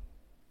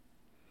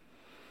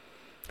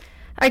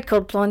 I'd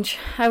cold plunge.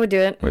 I would do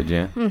it. Would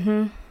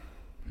you?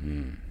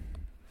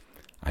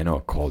 I know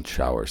a cold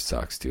shower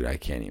sucks, dude. I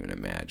can't even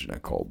imagine a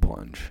cold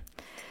plunge.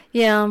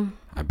 Yeah.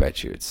 I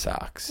bet you it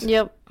sucks.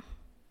 Yep.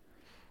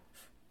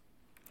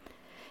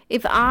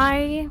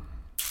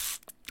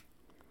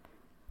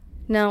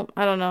 No,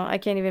 I don't know. I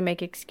can't even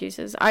make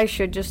excuses. I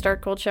should just start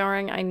cold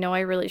showering. I know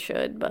I really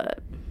should, but...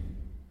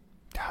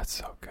 That's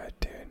so good,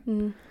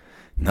 dude.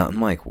 Nothing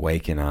like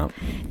waking up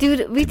dude,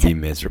 to be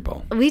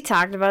miserable. We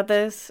talked about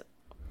this.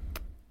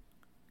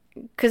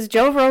 Because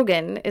Joe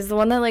Rogan is the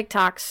one that, like,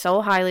 talks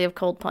so highly of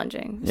cold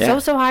plunging. Yeah.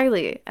 So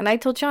highly. And I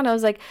told Sean, I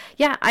was like,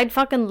 yeah, I'd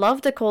fucking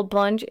love to cold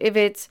plunge if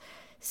it's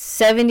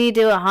 70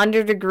 to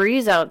 100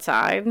 degrees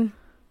outside.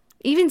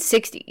 Even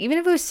 60. Even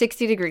if it was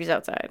 60 degrees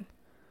outside.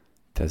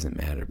 Doesn't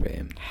matter,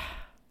 babe.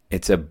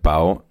 It's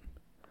about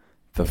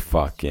the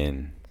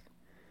fucking...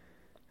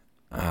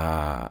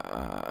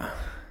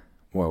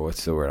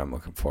 what's the word I'm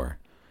looking for?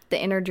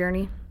 The inner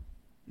journey?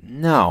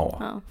 No.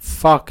 Oh.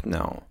 Fuck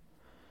no.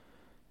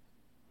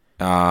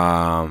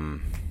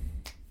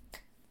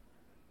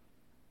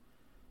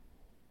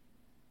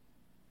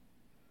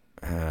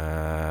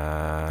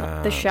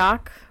 The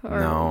shock? Or,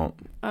 no.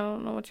 I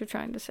don't know what you're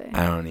trying to say.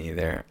 I don't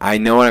either. I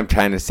know what I'm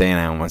trying to say, and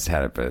I almost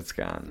had it, but it's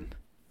gone.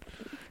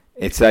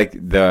 It's like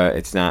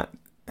it's not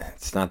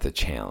the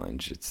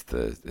challenge. It's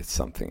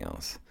something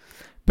else.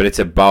 But it's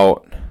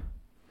about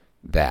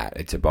that.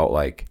 It's about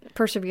like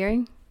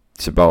persevering.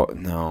 It's about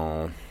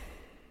no.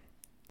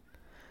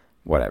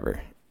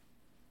 Whatever.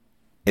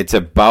 It's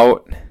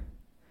about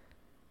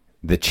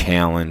the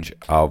challenge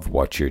of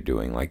what you're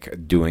doing,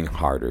 like doing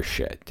harder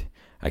shit.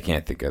 I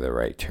can't think of the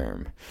right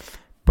term.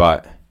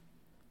 But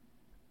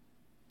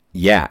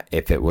yeah,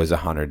 if it was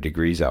 100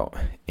 degrees out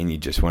and you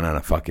just went on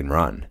a fucking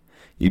run,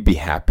 you'd be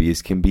happy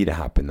as can be to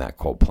hop in that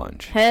cold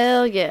plunge.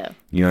 Hell yeah.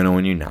 You know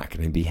when you're not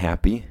going to be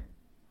happy?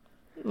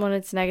 When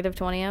it's negative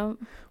 20 out?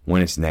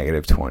 When it's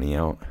negative 20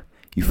 out.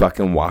 You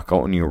fucking walk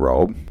out in your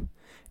robe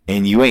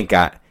and you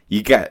got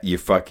your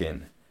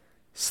fucking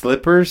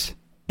slippers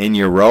and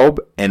your robe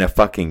and a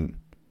fucking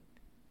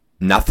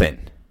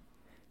nothing.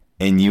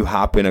 And you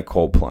hop in a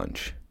cold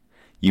plunge.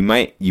 You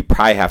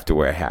probably have to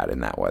wear a hat in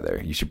that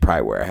weather. You should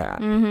probably wear a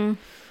hat. Mm-hmm.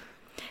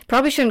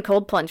 Probably shouldn't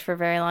cold plunge for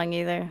very long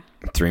either.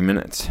 3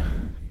 minutes.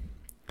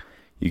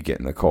 You get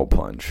in the cold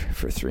plunge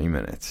for 3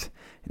 minutes.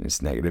 And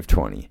it's negative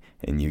 20.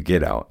 And you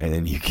get out. And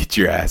then you get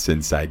your ass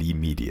inside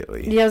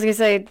immediately. Yeah, I was going to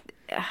say...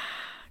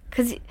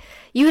 Because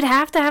you would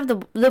have to have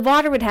the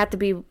water would have to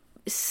be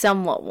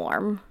somewhat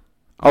warm.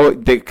 Oh,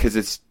 because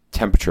it's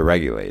temperature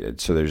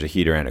regulated. So there's a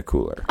heater and a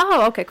cooler.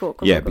 Oh, okay, cool.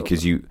 Yeah, cool, because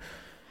cool. you...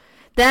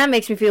 That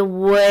makes me feel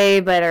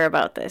way better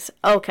about this.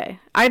 Okay.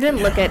 I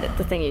didn't look at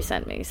the thing you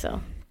sent me,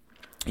 so...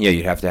 Yeah,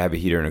 you'd have to have a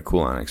heater and a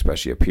cooler on,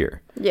 especially up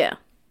here. Yeah.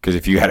 Because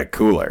if you had a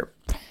cooler...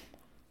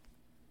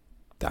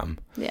 Dumb.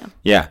 Yeah.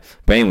 Yeah.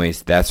 But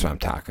anyways, that's what I'm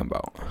talking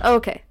about.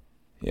 Okay.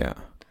 Yeah.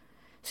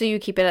 So you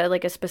keep it at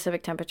like a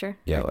specific temperature?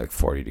 Yeah, like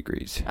 40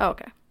 degrees. Oh,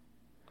 okay.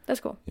 That's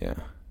cool. Yeah.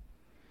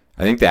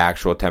 I think the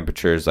actual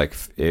temperature is like...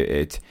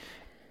 The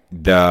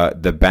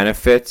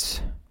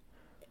benefits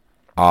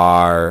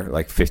are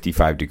like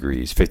 55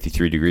 degrees,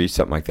 53 degrees,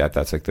 something like that.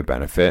 That's like the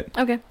benefit.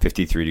 Okay.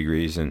 53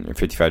 degrees or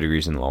 55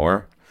 degrees and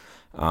lower.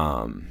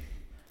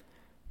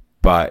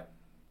 But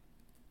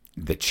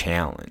the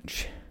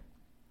challenge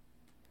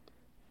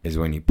is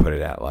when you put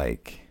it at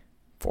like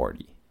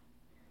 40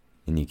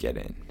 and you get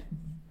in.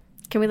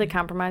 Can we like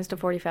compromise to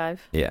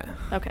 45? Yeah.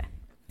 Okay.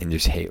 And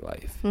just hate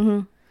life.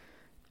 Mm-hmm.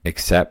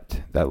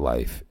 Except that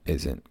life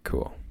isn't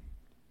cool.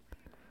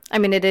 I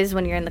mean, it is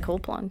when you're in the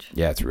cold plunge.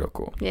 Yeah, it's real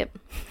cool. Yep.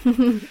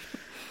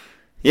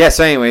 Yeah,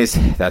 so anyways,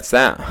 that's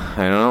that. I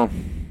don't know.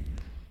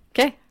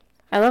 Okay.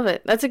 I love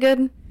it. That's a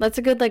good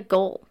like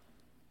goal.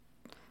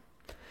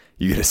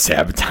 You gotta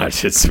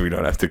sabotage it so we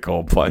don't have to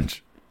cold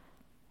plunge.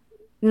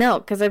 No,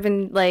 because I've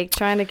been like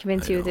trying to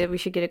convince you that we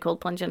should get a cold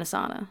plunge and a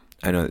sauna.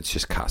 I know it's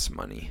just costs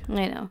money.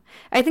 I know.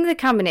 I think the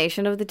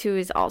combination of the two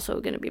is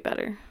also going to be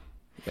better.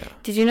 Yeah.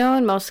 Did you know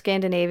in most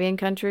Scandinavian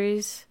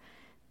countries,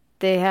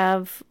 they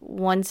have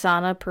one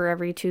sauna per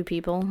every 2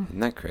 people? Isn't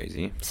that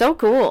crazy? So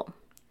cool.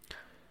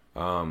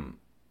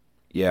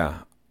 Yeah.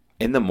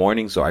 In the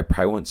mornings, though, I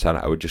probably wouldn't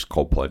sauna. I would just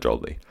cold plunge all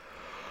day.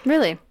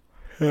 Really?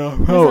 Yeah,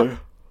 probably.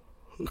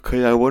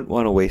 Because I wouldn't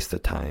want to waste the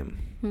time.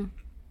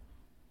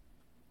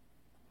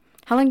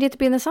 How long do you have to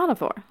be in the sauna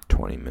for?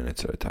 20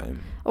 minutes at a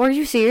time. Oh, are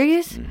you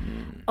serious?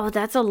 Mm-hmm. Oh,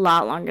 that's a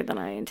lot longer than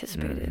I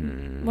anticipated.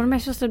 Mm-hmm. What am I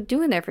supposed to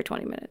do in there for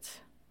 20 minutes?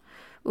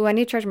 Ooh, I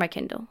need to charge my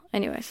Kindle.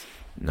 Anyways.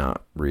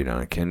 Not read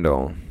on a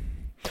Kindle.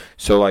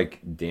 So, like,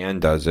 Dan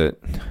does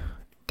it.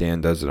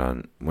 Dan does it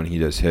on, when he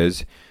does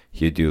his,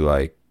 he'd do,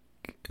 like,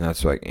 and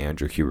that's like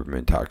Andrew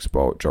Huberman talks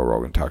about, Joe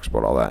Rogan talks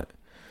about all that.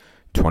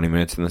 20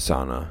 minutes in the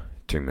sauna,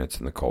 2 minutes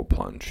in the cold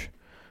plunge.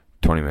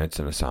 20 minutes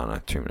in the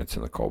sauna, 2 minutes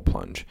in the cold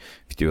plunge.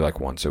 If you do, like,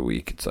 once a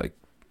week, it's, like,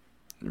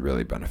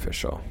 really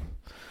beneficial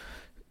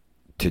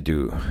to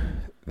do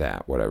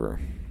that, whatever.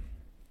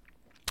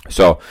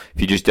 So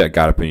if you just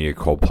got up and you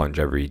cold plunge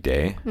every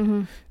day,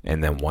 Mm-hmm.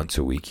 and then once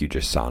a week you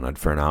just saunaed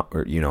for an hour,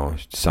 or, you know,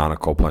 sauna,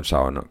 cold plunge,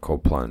 sauna,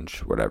 cold plunge,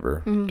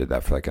 whatever. Mm-hmm. Did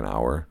that for like an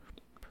hour.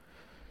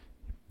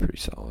 Pretty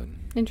solid.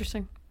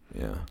 Interesting.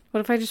 Yeah. What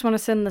if I just want to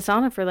sit in the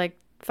sauna for like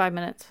 5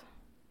 minutes?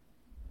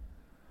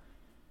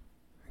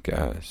 I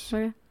guess.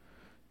 Okay. You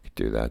could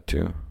do that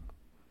too.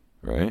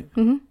 Right?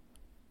 Mm-hmm. And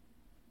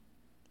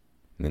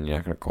then you're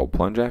not going to cold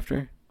plunge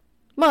after?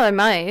 Well, I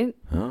might.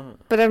 Oh.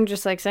 But I'm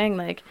just like saying,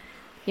 like,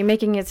 you're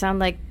making it sound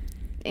like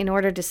in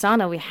order to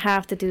sauna, we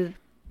have to do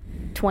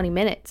 20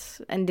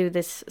 minutes and do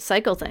this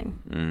cycle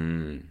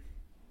thing.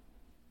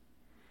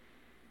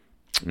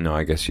 No,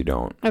 I guess you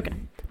don't. Okay.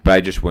 But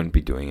I just wouldn't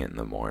be doing it in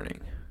the morning.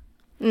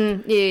 Yeah,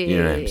 You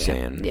know what I'm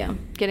saying? Yeah.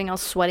 Getting all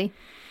sweaty.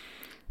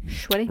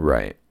 Sweaty?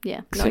 Right.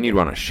 Yeah. Because No, then you'd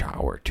want to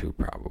shower too,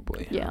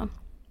 probably. Yeah.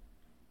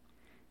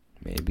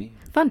 Maybe.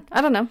 Fun.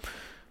 I don't know.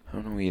 I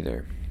don't know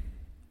either.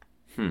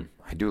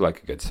 I do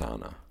like a good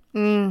sauna.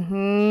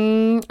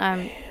 Man,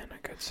 a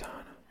good sauna.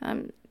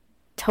 I'm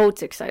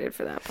totes excited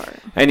for that part.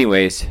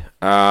 Anyways,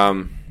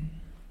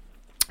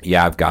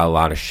 yeah, I've got a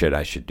lot of shit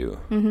I should do.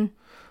 Mm-hmm.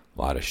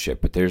 A lot of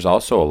shit, but there's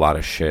also a lot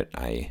of shit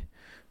I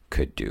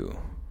could do,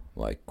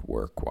 like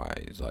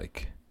work-wise,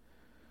 like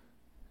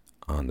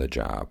on the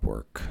job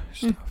work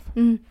stuff.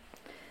 Mm-hmm.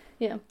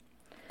 Yeah.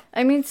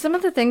 I mean, some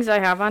of the things I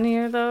have on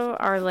here, though,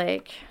 are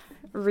like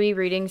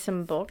rereading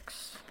some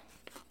books.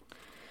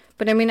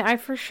 But I mean, I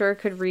for sure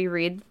could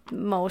reread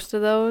most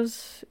of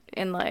those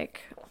in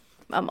like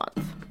a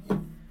month,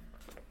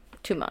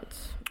 2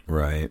 months.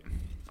 Right.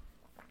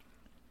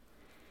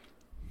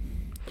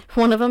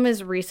 One of them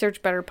is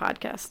research better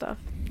podcast stuff.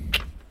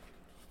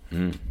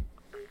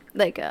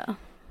 Like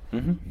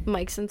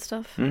mics and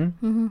stuff.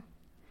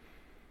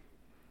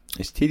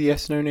 Is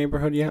TDS in our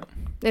neighborhood yet?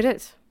 It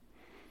is.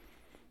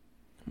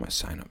 I'm gonna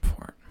sign up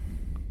for it.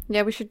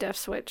 Yeah, we should def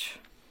switch.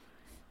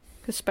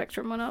 Because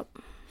Spectrum went up.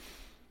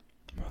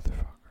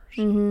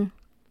 Motherfuckers.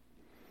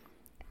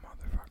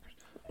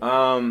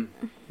 Motherfuckers.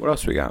 What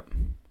else we got?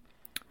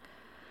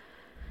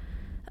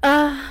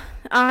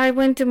 I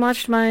went and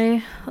watched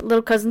my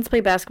little cousins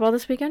play basketball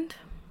this weekend.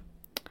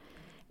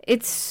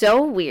 It's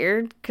so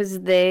weird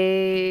because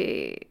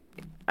they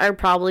are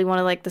probably one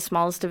of like the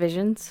smallest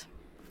divisions.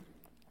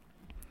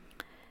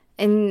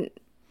 And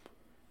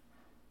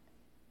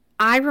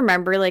I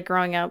remember like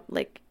growing up,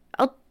 like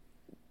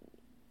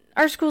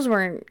our schools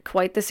weren't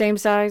quite the same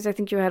size. I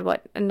think you had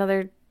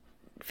another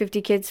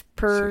 50 kids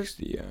per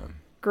 60, yeah.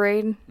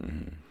 grade.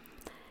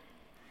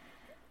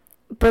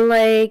 But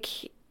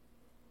like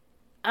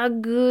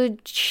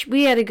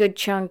we had a good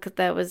chunk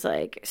that was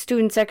like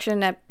student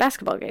section at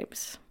basketball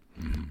games.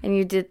 And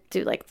you did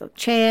do like the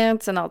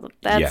chants and all that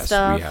stuff. Yes,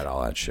 we had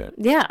all that shit.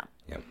 Yeah.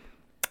 Yep.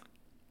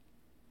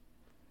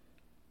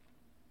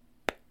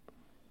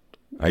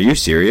 Are you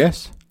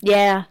serious?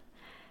 Yeah.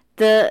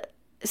 The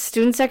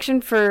student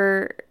section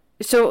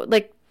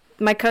like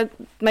my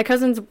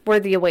cousins were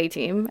the away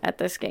team at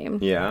this game.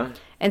 Yeah.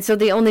 And so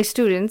the only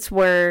students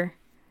were,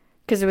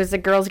 because it was the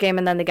girls game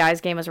and then the guys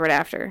game was right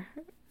after.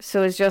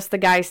 So it was just the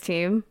guys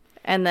team.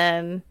 And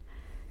then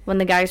when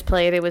the guys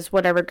played, it was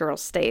whatever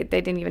girls stayed.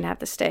 They didn't even have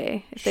to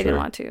stay if they didn't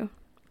want to.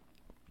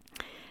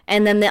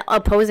 And then the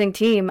opposing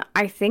team,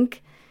 I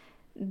think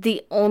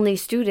the only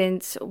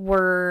students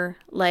were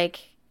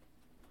like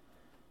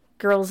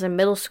girls in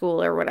middle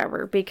school or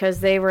whatever, because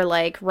they were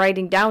like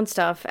writing down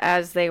stuff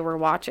as they were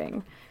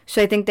watching.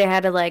 So I think they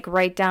had to like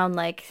write down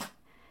like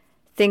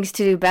things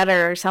to do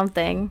better or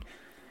something.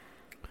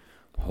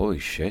 Holy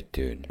shit,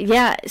 dude.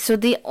 Yeah, so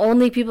the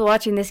only people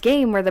watching this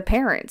game were the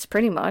parents,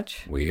 pretty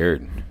much.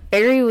 Weird.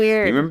 Very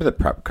weird. You remember the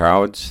prep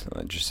crowds?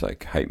 Just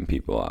like hyping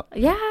people up.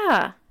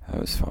 Yeah.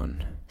 That was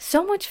fun.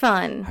 So much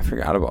fun. I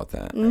forgot about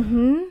that.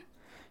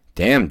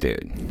 Damn,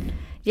 dude.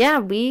 Yeah,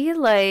 we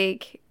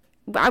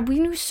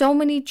knew so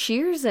many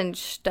cheers and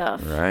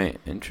stuff. Right.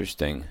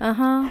 Interesting.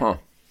 Uh-huh. Huh.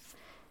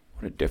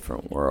 What a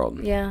different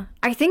world. Yeah.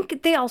 I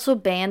think they also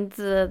banned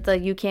the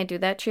You Can't Do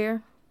That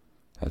cheer.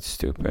 That's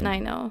stupid. I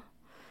know.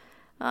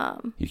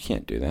 You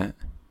can't do that.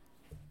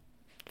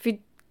 If you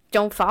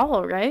don't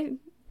follow, right?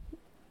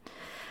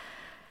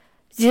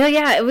 So,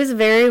 yeah, it was a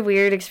very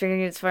weird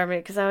experience for me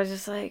because I was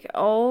just like,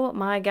 oh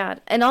my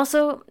God. And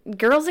also,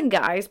 girls and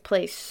guys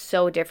play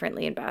so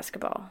differently in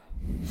basketball.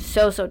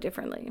 So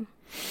differently.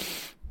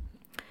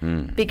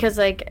 Because,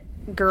 like,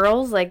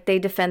 girls, like, they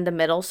defend the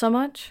middle so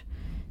much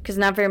because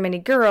not very many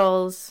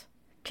girls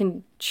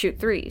can shoot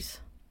threes.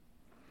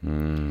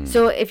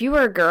 So if you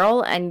were a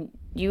girl and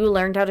you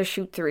learned how to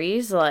shoot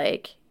threes,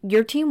 like,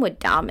 your team would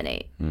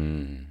dominate.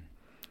 And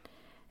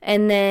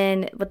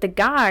then with the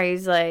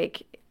guys,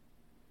 like,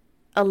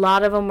 a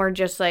lot of them were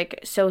just,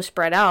 like, so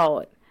spread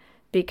out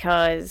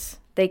because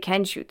they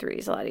can shoot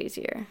threes a lot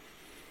easier.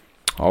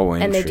 Oh,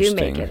 interesting. And they do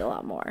make it a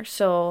lot more.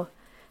 So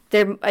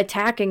they're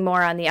attacking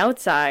more on the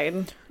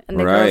outside, and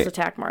the girls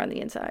attack more on the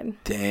inside.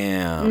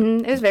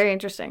 Damn. It was very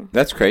interesting.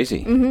 That's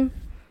crazy.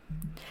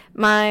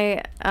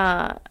 My,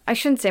 I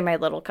shouldn't say my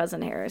little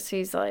cousin Harris.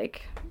 He's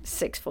like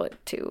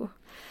 6'2".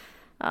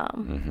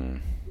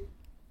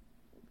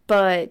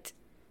 But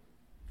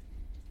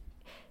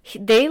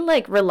they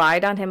like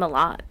relied on him a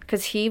lot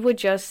because he would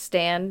just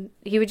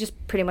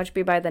pretty much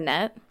be by the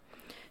net.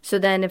 So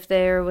then if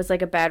there was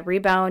like a bad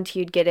rebound,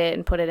 he'd get it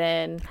and put it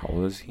in. How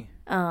old is he?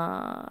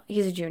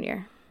 He's a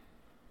junior.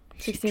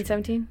 16,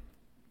 17.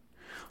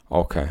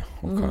 Okay.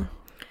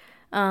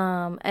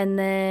 And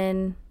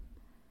then,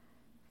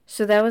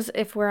 so that was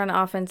if we're on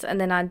offense.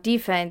 And then on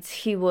defense,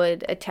 he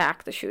would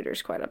attack the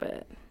shooters quite a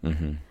bit.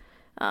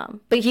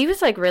 But he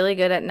was like really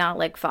good at not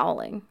like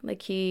fouling.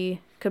 Like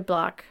he could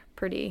block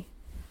pretty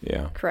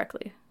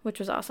correctly, which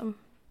was awesome.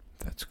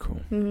 That's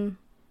cool.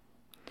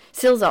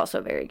 Syl's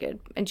also very good,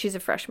 and she's a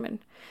freshman.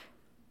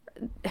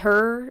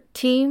 Her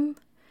team,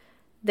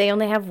 they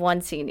only have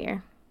one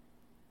senior.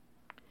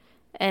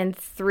 And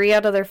 3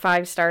 out of their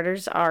 5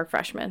 starters are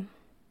freshmen.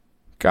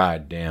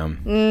 God damn.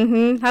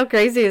 Mm-hmm. How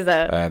crazy is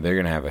that? They're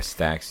going to have a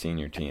stacked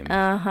senior team.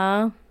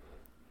 Uh-huh.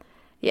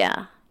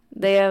 Yeah.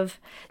 They have...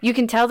 You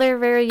can tell they're a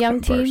very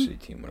young team. Varsity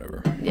team,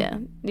 whatever. Yeah.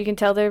 You can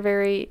tell they're a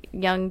very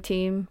young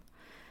team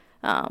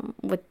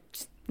with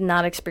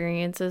not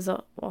experiences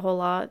a whole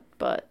lot,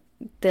 but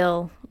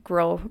they'll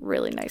grow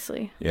really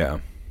nicely.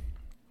 Yeah.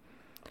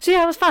 So,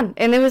 yeah, it was fun.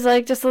 And it was,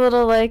 like, just a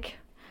little, like,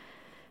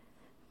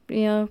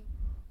 you know,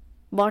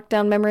 walk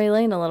down memory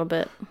lane a little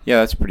bit.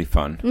 Yeah, that's pretty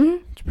fun.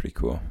 Mm-hmm. It's pretty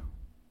cool.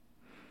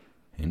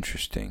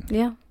 Interesting.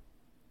 Yeah.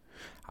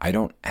 I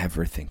don't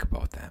ever think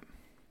about that.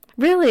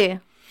 Really?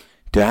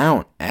 Dude, I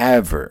don't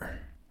ever.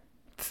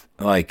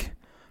 Like,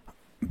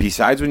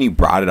 besides when you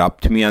brought it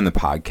up to me on the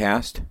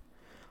podcast,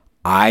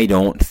 I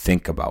don't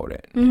think about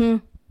it.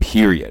 Mm-hmm.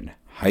 Period.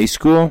 High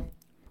school,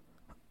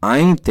 I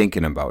ain't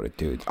thinking about it,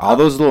 dude. All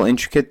those little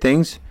intricate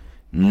things,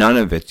 none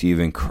of it's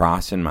even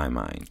crossing my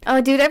mind.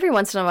 Oh, dude, every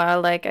once in a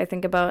while, like, I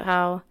think about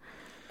how,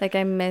 like,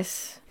 I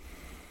miss,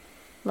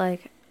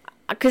 like,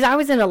 because I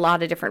was in a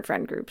lot of different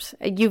friend groups.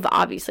 You've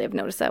obviously have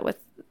noticed that with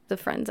the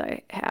friends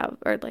I have,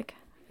 or, like,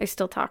 I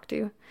still talk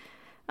to.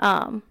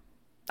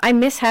 I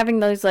miss having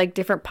those, like,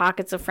 different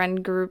pockets of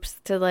friend groups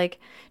to, like,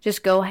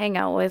 just go hang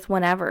out with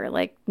whenever.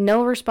 Like,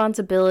 no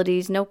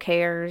responsibilities, no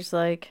cares.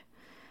 Like,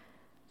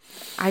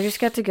 I just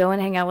got to go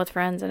and hang out with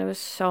friends, and it was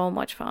so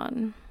much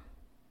fun.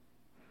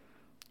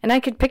 And I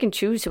could pick and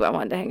choose who I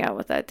wanted to hang out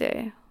with that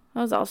day.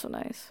 That was also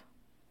nice.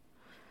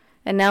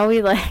 And now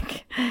we,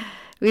 like,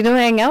 we don't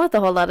hang out with a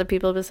whole lot of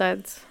people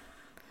besides,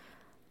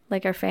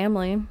 like, our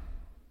family.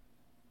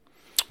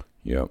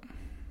 Yep.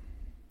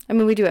 I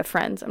mean, we do have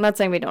friends. I'm not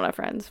saying we don't have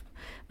friends.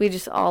 We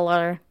just all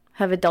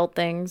have adult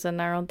things and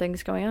our own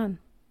things going on.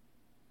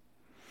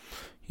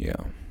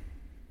 Yeah.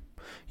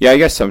 Yeah, I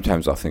guess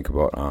sometimes I'll think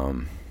about,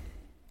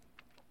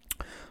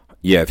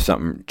 if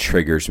something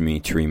triggers me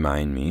to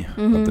remind me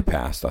of the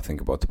past, I'll think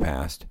about the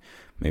past.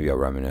 Maybe I'll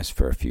reminisce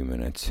for a few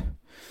minutes.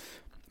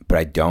 But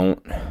I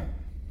don't.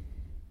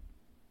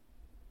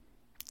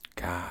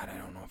 God, I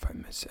don't know if I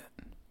miss it.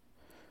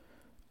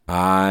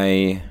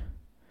 I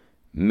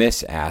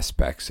miss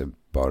aspects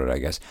about it, I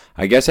guess.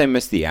 I guess I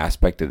miss the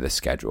aspect of the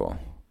schedule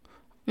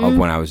of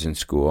when I was in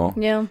school.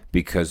 Yeah.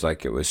 Because,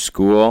 like, it was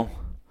school,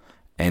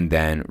 and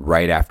then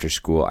right after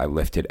school, I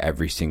lifted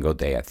every single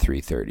day at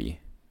 3:30.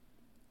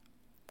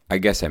 I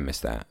guess I miss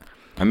that.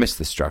 I miss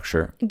the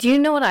structure. Do you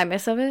know what I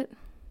miss of it?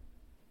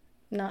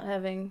 Not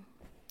having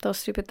those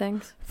stupid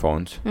things.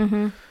 Phones.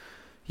 Mm-hmm.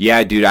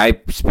 Yeah, dude,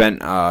 I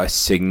spent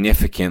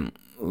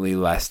significantly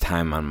less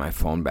time on my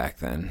phone back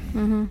then.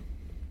 Mm-hmm.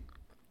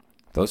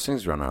 Those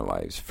things run our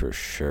lives for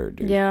sure,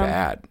 dude. Yeah.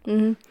 Bad.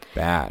 Mm-hmm.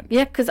 Bad.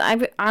 Yeah, because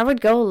I would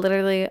go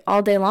literally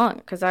all day long.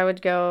 Because I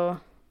would go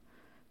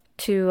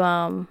to,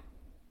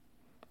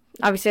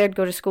 obviously I'd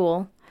go to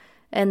school.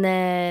 And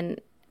then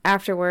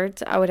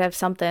afterwards, I would have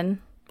something.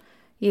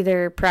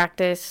 Either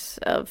practice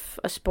of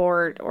a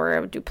sport, or I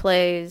would do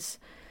plays,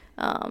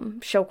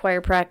 show choir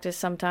practice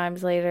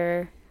sometimes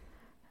later.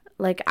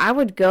 Like, I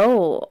would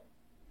go,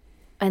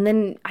 and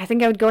then I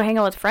think I would go hang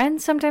out with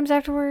friends sometimes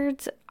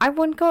afterwards. I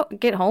wouldn't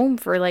get home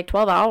for like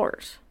 12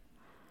 hours.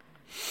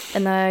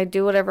 And then I'd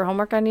do whatever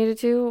homework I needed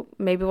to,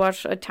 maybe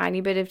watch a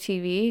tiny bit of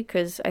TV,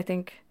 because I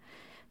think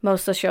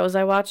most of the shows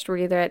I watched were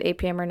either at 8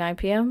 p.m. or 9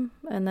 p.m.,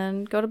 and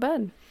then go to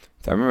bed.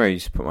 I remember I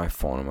used to put my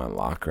phone in my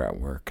locker at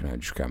work, and I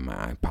just grabbed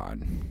my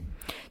iPod.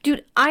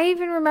 Dude, I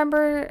even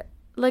remember,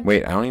 like...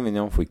 Wait, I don't even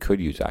know if we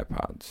could use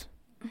iPods.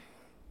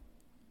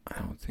 I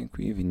don't think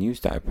we even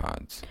used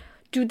iPods.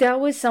 Dude, that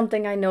was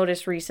something I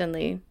noticed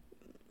recently.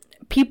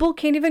 People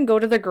can't even go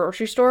to the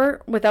grocery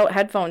store without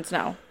headphones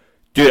now.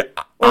 Dude,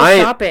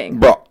 shopping.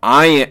 Bro,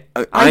 I'm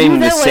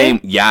the same.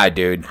 Way? Yeah,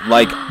 dude.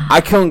 Like,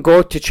 I couldn't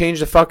go to change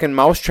the fucking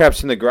mouse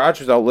traps in the garage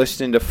without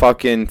listening to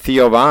fucking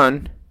Theo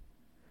Von.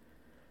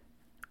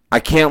 I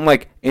can't,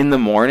 like, in the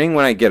morning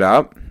when I get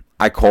up,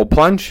 I cold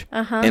plunge,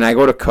 and I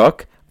go to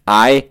cook.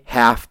 I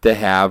have to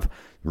have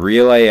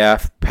Real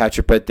AF,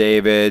 Petra Pet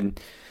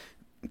David,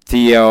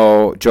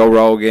 Theo, Joe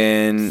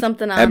Rogan,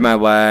 something on. Ed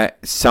Milet.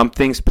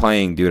 Something's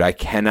playing, dude. I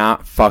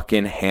cannot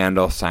fucking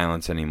handle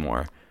silence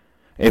anymore.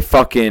 It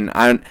fucking,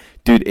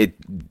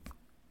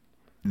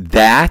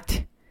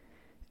 that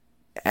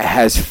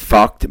has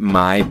fucked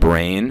my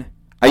brain.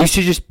 I used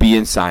to just be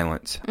in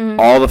silence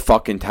all the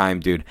fucking time,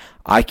 dude.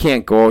 I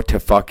can't go to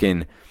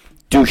fucking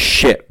do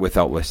shit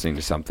without listening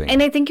to something.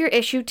 And I think your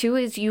issue, too,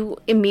 is you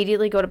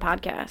immediately go to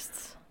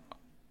podcasts.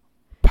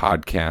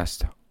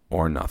 Podcast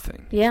or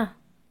nothing. Yeah.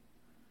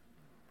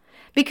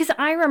 Because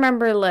I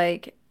remember,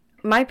 like,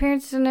 my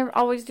parents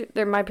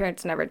my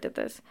parents never did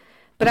this.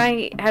 But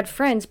I had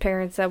friends'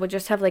 parents that would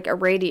just have, like, a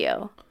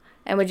radio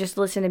and would just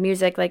listen to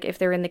music, like, if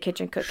they're in the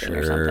kitchen cooking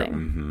or something.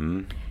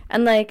 Mm-hmm.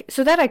 And, like,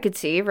 so that I could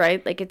see,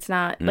 right? Like, it's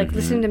not, like,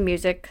 listening to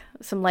music,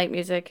 some light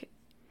music,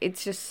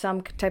 it's just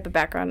some type of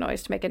background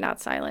noise to make it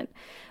not silent.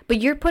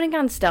 But you're putting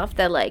on stuff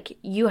that, like,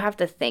 you have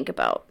to think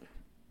about.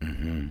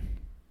 Mm-hmm.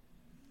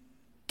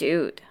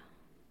 Dude.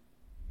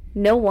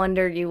 No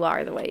wonder you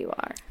are the way you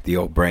are. The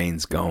old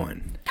brain's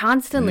going.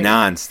 Constantly.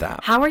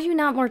 Nonstop. How are you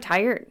not more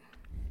tired?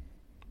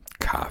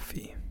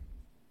 Coffee.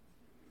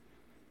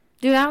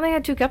 Dude, I only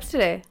had 2 cups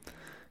today.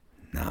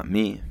 Not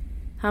me.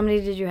 How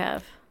many did you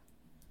have?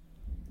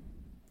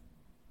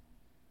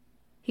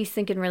 He's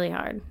thinking really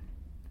hard.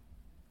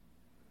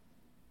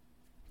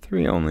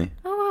 3 only.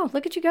 Oh, wow.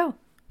 Look at you go.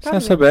 It's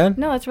not so bad.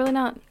 No, it's really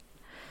not.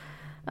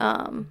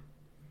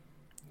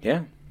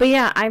 Yeah. But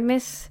yeah, I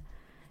miss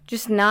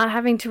just not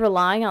having to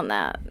rely on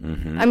that.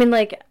 Mm-hmm. I mean,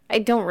 like, I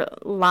don't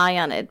rely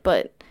on it,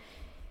 but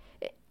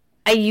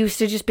I used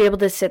to just be able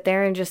to sit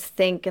there and just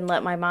think and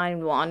let my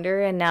mind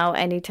wander. And now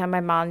anytime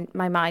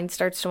my mind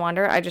starts to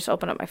wander, I just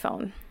open up my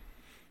phone.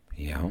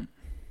 Yeah.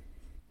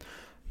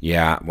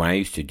 Yeah, when I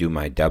used to do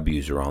my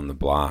W's around the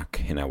block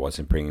and I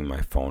wasn't bringing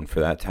my phone for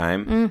that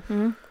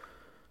time,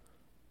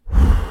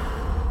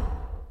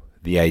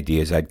 the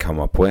ideas I'd come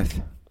up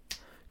with,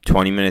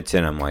 20 minutes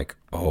in, I'm like,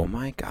 oh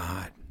my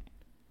God.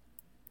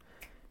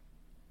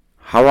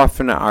 How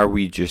often are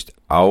we just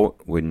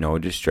out with no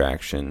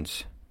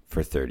distractions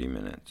for 30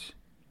 minutes?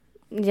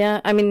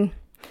 Yeah, I mean,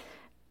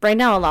 right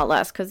now a lot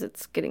less because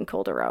it's getting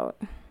colder out.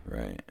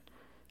 Right.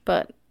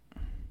 But,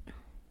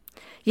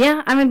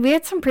 yeah, I mean, we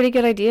had some pretty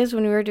good ideas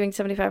when we were doing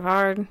 75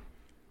 Hard.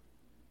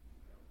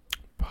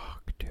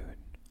 Fuck, dude.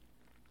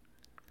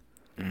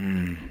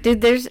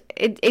 Dude,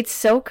 it's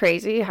so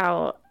crazy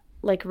how,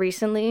 like,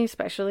 recently,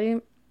 especially,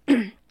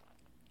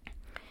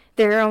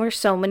 there were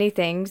so many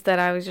things that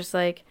I was just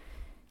like,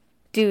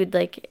 dude,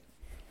 like,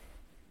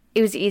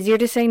 it was easier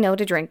to say no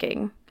to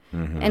drinking.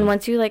 Mm-hmm. And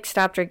once you, like,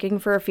 stop drinking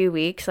for a few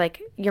weeks,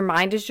 like, your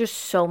mind is just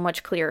so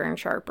much clearer and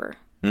sharper.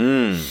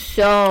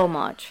 So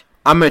much.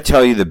 I'm gonna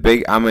tell you the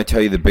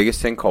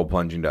biggest thing cold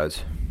plunging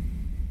does.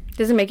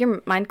 Does it make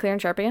your mind clear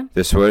and sharp again?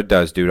 This is what it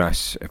does, dude.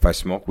 If I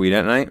smoke weed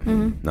at night,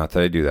 not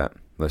that I do that,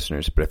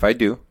 listeners, but if I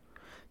do,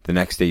 the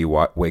next day you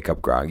wake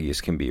up groggy as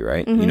can be,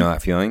 right? You know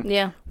that feeling?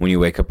 Yeah. When you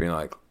wake up and you're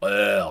like,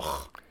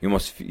 ugh.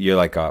 You're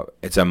like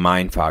it's a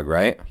mind fog,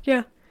 right?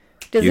 Yeah.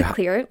 Does it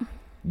clear it?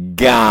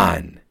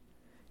 Gone.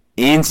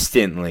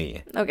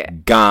 Instantly. Okay.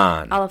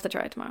 Gone. I'll have to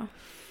try it tomorrow.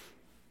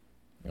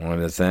 What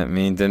does that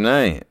mean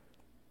tonight?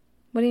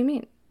 What do you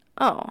mean?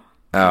 Oh,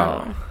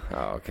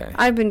 okay.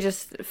 I've been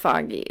just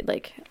foggy,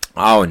 like.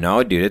 Oh,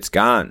 no, dude, it's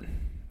gone.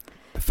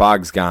 The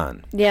fog's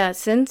gone. Yeah,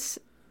 since,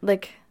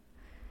 like,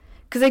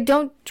 because I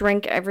don't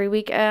drink every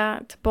week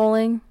at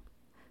bowling,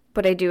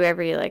 but I do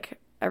every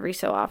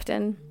so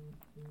often.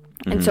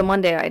 And so one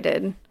day I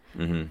did.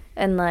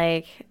 And,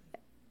 like,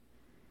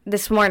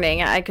 this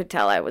morning I could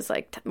tell I was,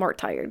 like, more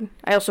tired.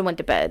 I also went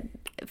to bed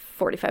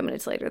 45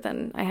 minutes later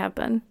than I have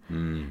been.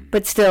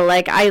 But still,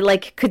 like, I,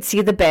 like, could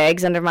see the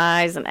bags under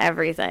my eyes and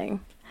everything.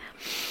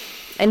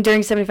 And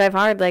during 75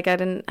 Hard, like, I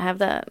didn't have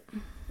that.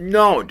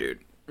 No, dude.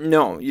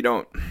 No, you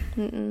don't.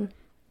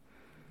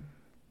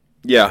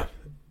 Yeah.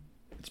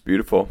 It's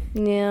beautiful.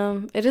 Yeah,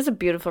 it is a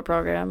beautiful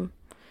program.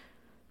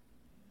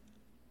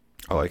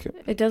 I like it.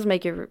 It does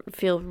make you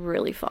feel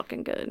really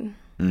fucking good.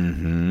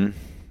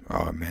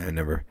 Oh,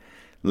 man,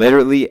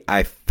 literally,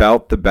 I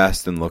felt the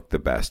best and looked the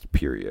best,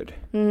 period.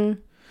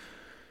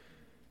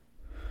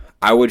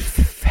 I would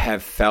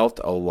have felt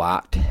a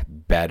lot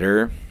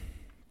better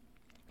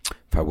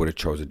if I would have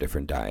chose a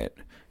different diet.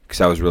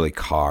 Because I was really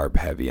carb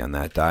heavy on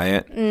that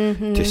diet.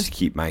 Just to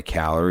keep my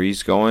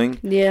calories going.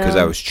 Yeah. Because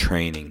I was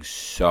training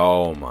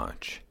so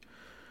much.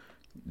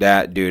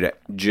 That, dude,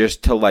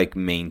 just to, like,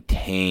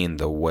 maintain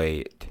the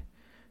weight,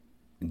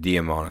 the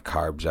amount of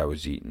carbs I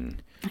was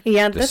eating.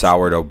 Yeah, the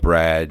sourdough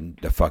bread,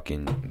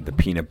 the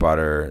peanut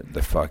butter,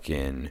 the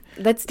fucking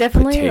that's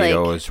definitely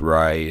potatoes,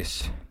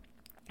 rice.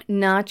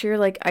 Not your,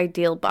 like,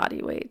 ideal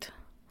body weight.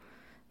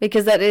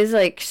 Because that is,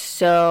 like,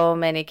 so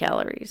many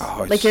calories.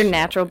 Oh, like, your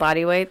natural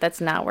body weight,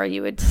 that's not where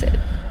you would sit.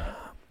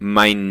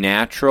 My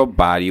natural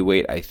body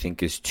weight, I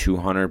think, is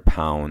 200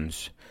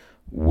 pounds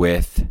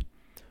with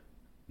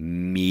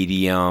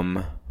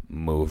medium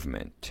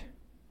movement.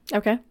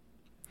 Okay.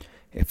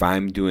 If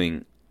I'm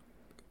doing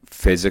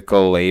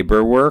physical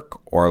labor work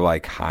or,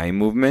 like, high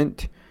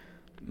movement,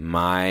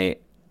 my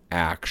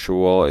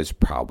actual is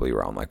probably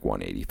around, like,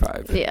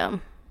 185. Yeah.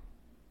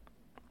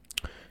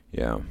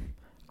 Yeah.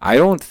 I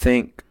don't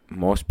think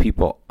most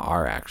people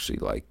are actually,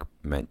 like,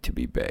 meant to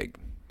be big.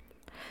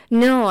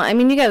 No, I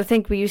mean, you got to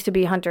think we used to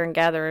be hunter and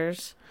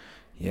gatherers.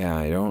 Yeah,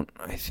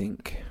 I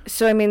think.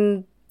 So, I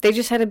mean, they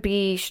just had to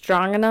be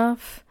strong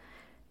enough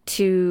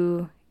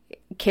to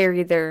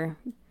carry their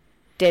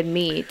dead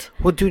meat.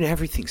 Well, dude,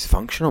 everything's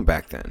functional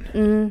back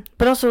then.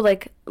 But also,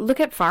 like,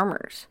 look at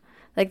farmers.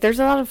 Like, there's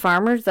a lot of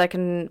farmers that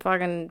can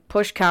fucking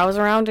push cows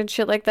around and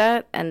shit like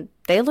that, and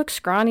they look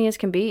scrawny as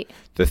can be.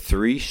 The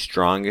 3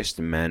 strongest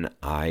men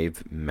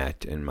I've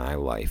met in my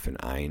life, and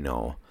I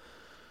know,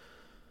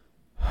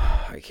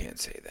 I can't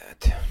say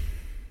that.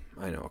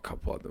 I know a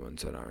couple other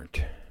ones that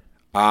aren't.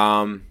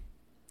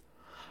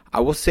 I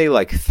will say,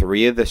 like,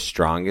 3 of the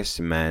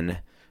strongest men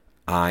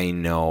I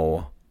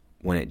know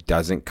when it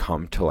doesn't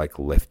come to, like,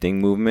 lifting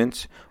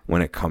movements,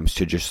 when it comes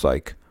to just,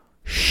 like,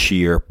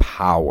 sheer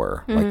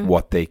power, like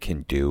what they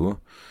can do,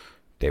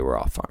 they were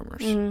all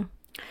farmers.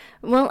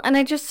 Well, and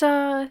I just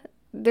saw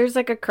there's,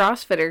 like, a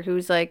CrossFitter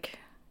who's, like,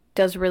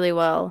 does really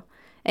well,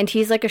 And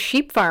he's like a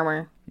sheep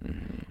farmer.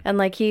 Mm-hmm. And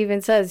like he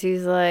even says,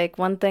 he's like,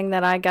 one thing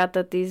that I got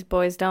that these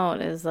boys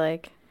don't is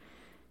like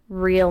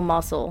real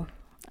muscle.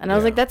 And I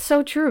was like, that's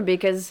so true,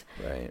 because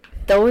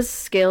those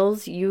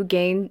skills, you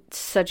gain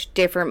such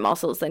different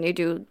muscles than you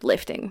do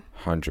lifting.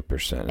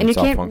 100%. And it's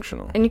all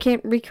functional. And you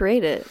can't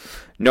recreate it.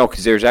 No,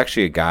 because there's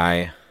actually a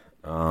guy,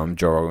 Joe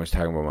Rogan was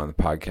talking about him on the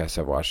podcast.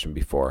 I've watched him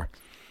before.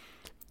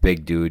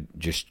 Big dude,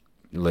 just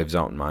lives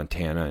out in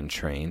Montana and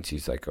trains.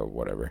 He's like a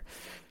whatever.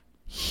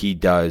 He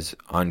does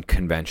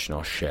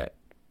unconventional shit.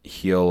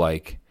 He'll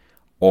like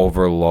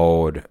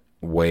overload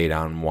weight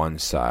on one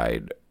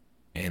side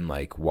and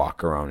like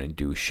walk around and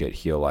do shit.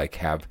 He'll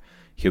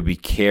be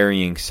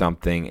carrying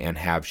something and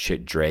have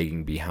shit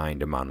dragging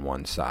behind him on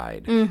one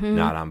side,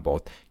 not on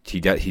both. He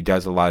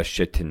does a lot of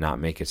shit to not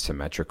make it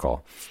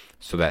symmetrical,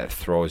 so that it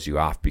throws you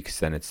off, because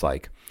then it's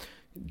like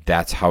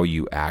that's how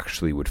you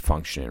actually would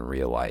function in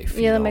real life.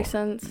 Yeah, that makes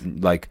sense.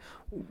 Like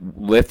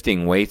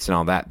lifting weights and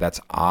all that, that's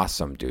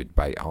awesome, dude.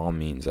 By all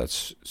means,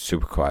 that's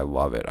super cool. I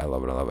love it.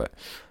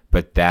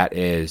 But that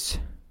is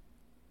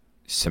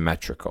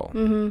symmetrical.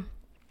 Mm-hmm.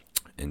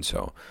 And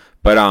so,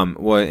 but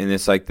well, and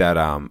it's like that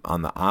on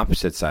the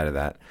opposite side of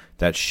that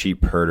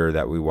sheep herder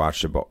that we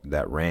watched about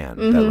that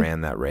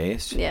ran that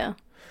race. Yeah.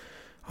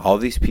 All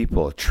these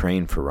people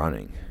train for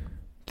running.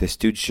 This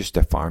dude's just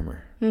a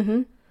farmer.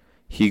 Mm-hmm.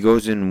 He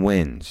goes and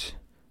wins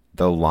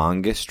the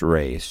longest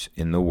race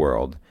in the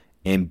world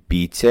and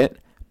beats it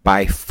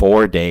by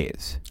 4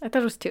 days. I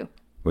thought it was 2.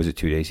 Was it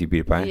 2 days he beat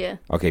it by? Yeah.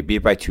 Okay, beat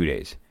it by 2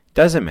 days.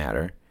 Doesn't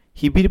matter.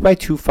 He beat it by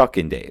 2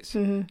 fucking days.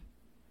 Mm-hmm.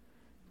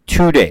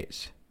 2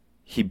 days.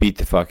 He beat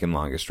the fucking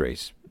longest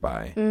race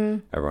by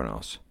everyone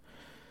else.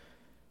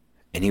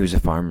 And he was a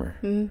farmer.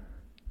 Mm-hmm.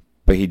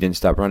 But he didn't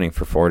stop running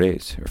for 4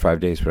 days or 5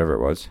 days, whatever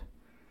it was.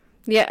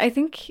 Yeah, I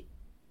think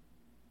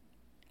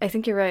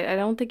you're right. I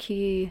don't think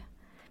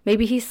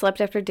maybe he slept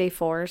after day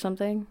 4 or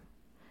something.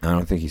 I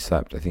don't think he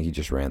slept. I think he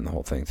just ran the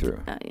whole thing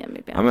through. Yeah,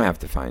 maybe. I'm going to have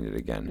to find it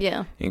again.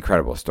 Yeah.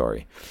 Incredible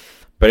story.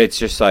 But it's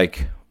just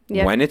like,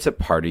 when it's a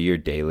part of your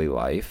daily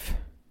life,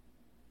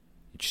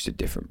 it's just a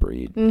different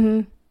breed.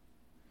 Mm-hmm.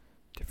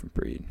 Different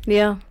breed.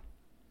 Yeah.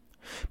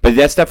 But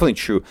that's definitely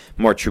true.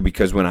 More true,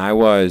 because when I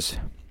was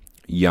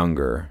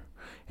younger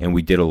and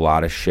we did a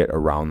lot of shit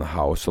around the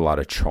house, a lot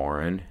of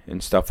choring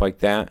and stuff like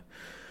that,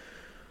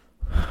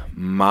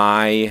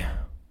 my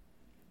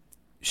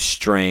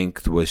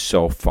strength was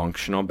so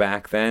functional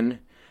back then.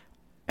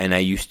 And I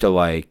used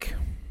to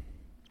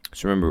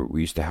so remember we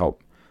used to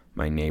help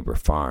my neighbor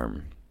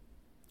farm,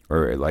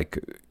 or like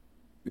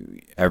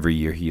every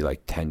year he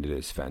like tended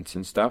his fence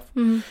and stuff.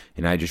 Mm-hmm.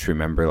 And I just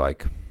remember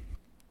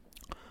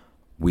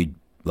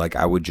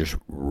I would just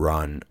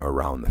run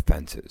around the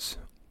fences.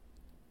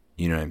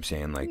 You know what I'm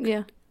saying? Like,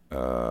 yeah.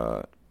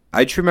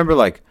 I just remember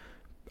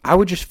I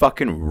would just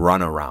fucking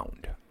run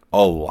around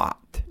a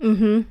lot.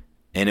 Mm-hmm.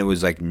 And it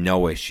was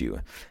no issue.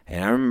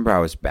 And I remember I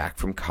was back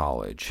from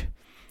college.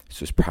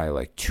 This was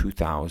probably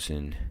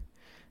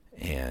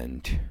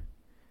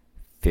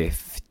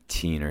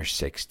 2015 or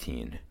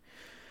 16.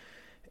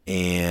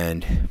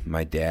 And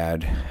my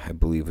dad, I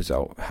believe, was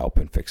out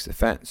helping fix the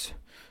fence.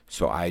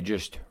 So I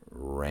just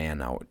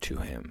ran out to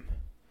him.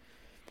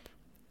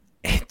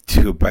 And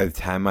dude, by the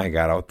time I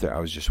got out there, I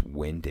was just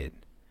winded.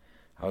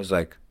 I was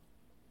like,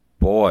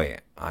 boy,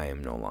 I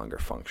am no longer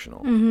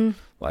functional. Mm-hmm.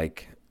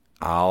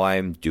 All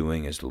I'm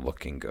doing is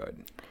looking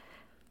good.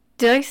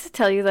 Did I used to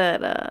tell you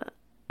that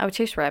I would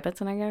chase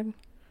rabbits in our yard?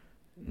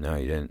 No,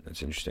 you didn't.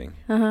 That's interesting.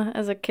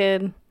 As a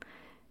kid,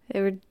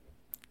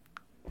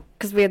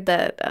 because we had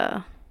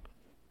that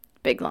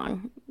big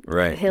long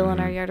hill in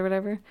our yard or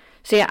whatever.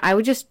 So yeah, I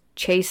would just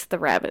chase the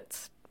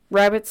rabbits,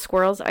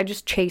 squirrels. I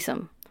just chase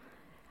them.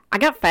 I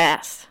got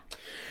fast.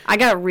 I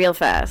got real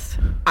fast.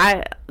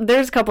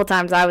 There's a couple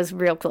times I was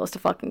real close to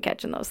fucking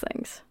catching those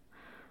things.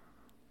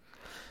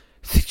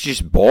 You're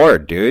just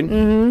bored, dude.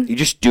 Mm-hmm. You're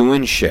just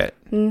doing shit.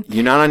 Mm-hmm.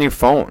 You're not on your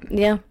phone.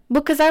 Yeah.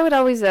 Because I would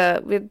always,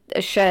 with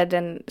a shed,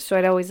 and so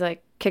I'd always,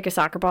 kick a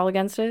soccer ball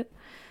against it.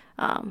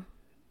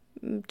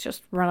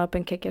 Just run up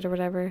and kick it or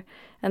whatever.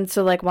 And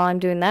so, while I'm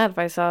doing that, if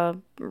I saw a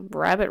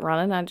rabbit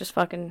running, I'd just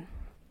fucking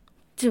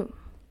do.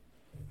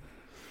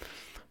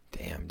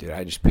 Damn, dude.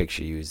 I just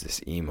picture you as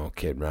this emo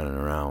kid running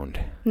around.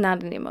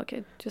 Not an emo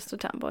kid. Just a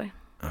tomboy.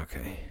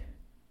 Okay.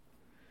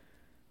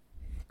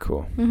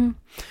 Cool. Mm-hmm.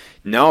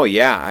 No,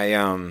 yeah, I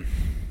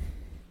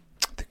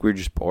think we were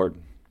just bored.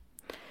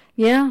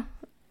 Yeah,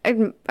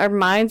 our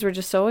minds were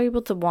just so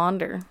able to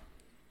wander.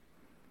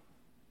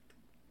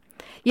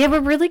 Yeah, we're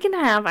really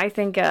gonna have, I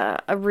think,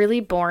 a really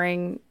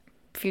boring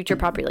future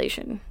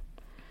population,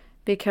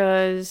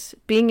 because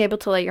being able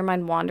to let your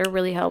mind wander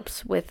really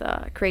helps with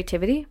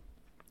creativity.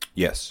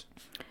 Yes.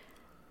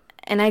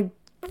 And I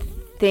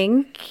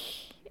think,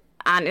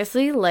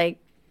 honestly,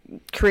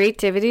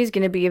 creativity is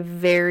gonna be a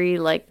very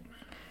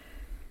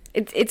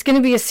It's going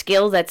to be a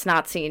skill that's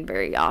not seen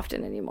very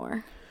often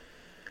anymore.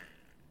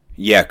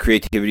 Yeah,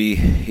 creativity,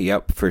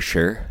 yep, for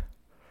sure.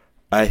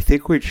 I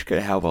think we're just going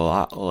to have a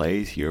lot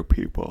lazier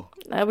people.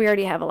 We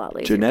already have a lot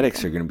lazier Genetics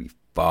people. are going to be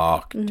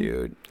fucked,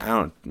 dude. I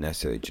don't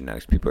necessarily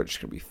genetics. People are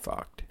just gonna be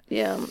fucked.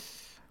 Yeah.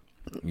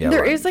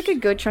 There is like a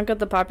good chunk of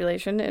the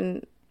population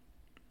in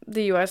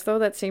the U.S. though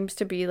that seems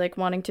to be like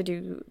wanting to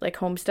do like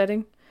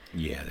homesteading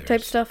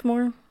type stuff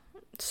more.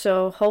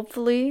 So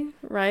hopefully,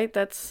 right,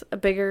 that's a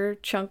bigger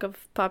chunk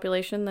of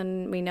population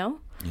than we know.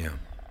 Yeah.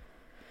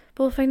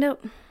 But we'll find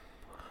out.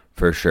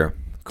 For sure.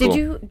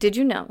 Cool. Did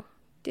you know?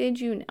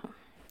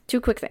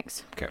 2 quick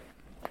things. Okay.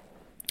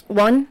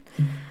 1,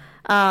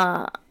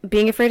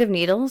 being afraid of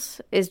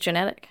needles is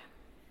genetic.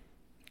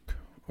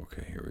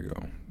 Okay, here we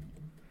go.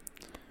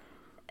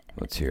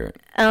 Let's hear it.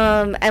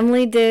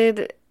 Emily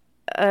did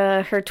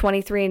her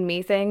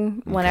 23andMe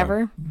thing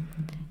whenever. Okay.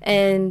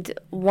 And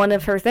one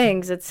of her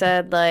things, it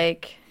said,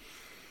 like,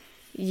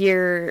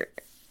 you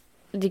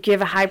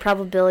have a high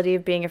probability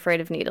of being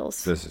afraid of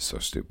needles. This is so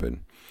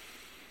stupid.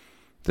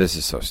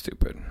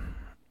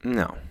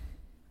 No.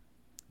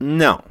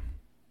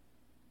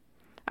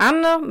 I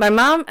don't know. My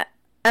mom,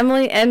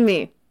 Emily, and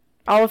me,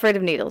 all afraid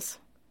of needles.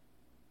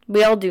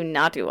 We all do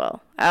not do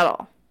well at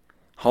all.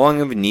 How long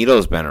have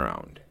needles been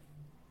around?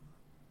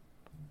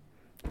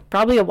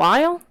 Probably a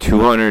while.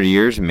 200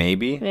 years,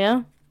 maybe?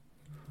 Yeah.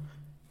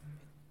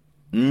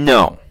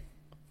 No.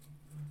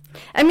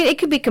 I mean, it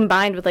could be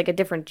combined with, like, a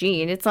different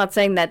gene. It's not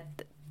saying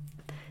that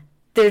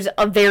there's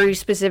a very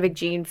specific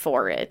gene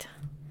for it.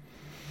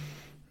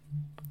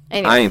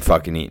 Anyway. I ain't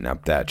fucking eating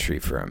up that tree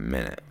for a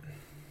minute.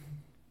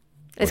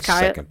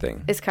 Second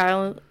thing? Is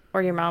Kyle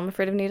or your mom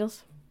afraid of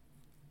needles?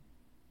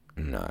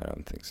 No, I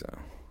don't think so.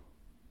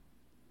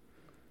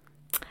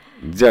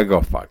 Just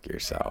go fuck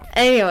yourself.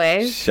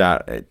 Anyway.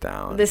 Shut it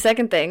down. The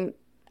second thing,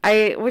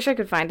 I wish I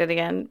could find it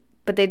again,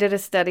 but they did a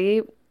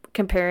study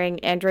comparing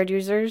Android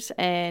users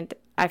and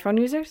iPhone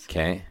users.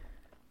 Okay.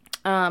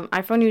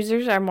 iPhone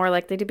users are more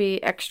likely to be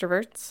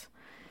extroverts.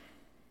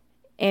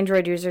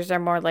 Android users are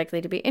more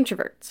likely to be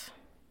introverts.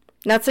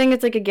 Not saying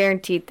it's like a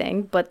guaranteed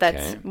thing, but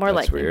that's more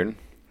likely. That's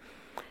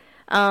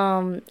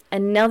weird.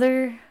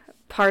 Another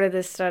part of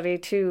this study,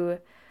 too,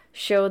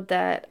 showed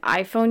that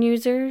iPhone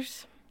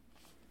users,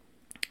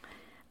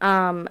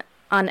 on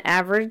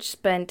average,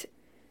 spent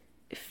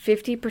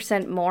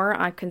 50% more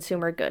on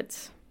consumer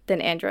goods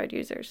than Android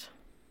users.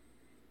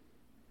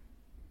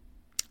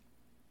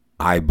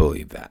 I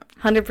believe that.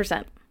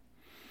 100%.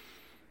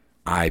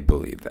 I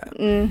believe that.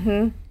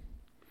 Mm-hmm.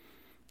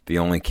 The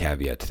only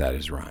caveat to that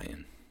is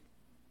Ryan.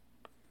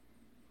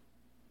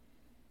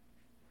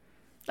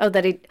 Oh,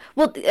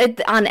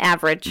 on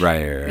average.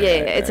 Right. Yeah,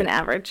 it's an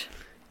average.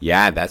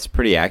 Yeah, that's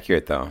pretty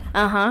accurate, though.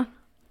 Uh-huh.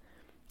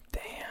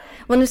 Damn.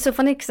 Well, it's so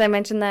funny because I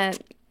mentioned that.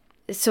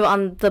 So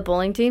on the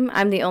bowling team,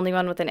 I'm the only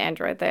one with an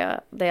Android.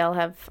 They all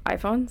have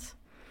iPhones.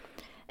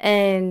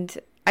 And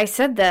I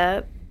said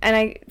that, and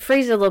I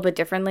phrased it a little bit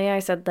differently. I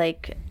said,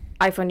 like,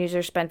 iPhone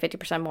users spend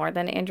 50% more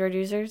than Android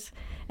users.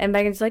 And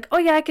Megan's like, oh,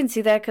 yeah, I can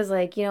see that because,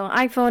 like, you know,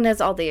 iPhone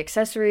has all the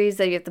accessories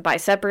that you have to buy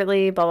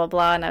separately, blah, blah,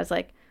 blah. And I was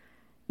like,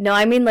 no,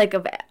 I mean, like,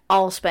 of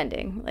all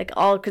spending, like,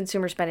 all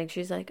consumer spending.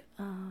 She's like,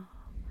 oh,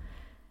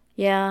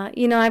 yeah,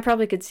 you know, I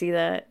probably could see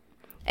that.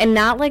 And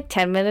not, like,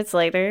 10 minutes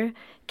later,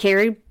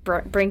 Carrie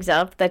brings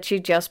up that she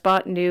just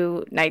bought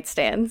new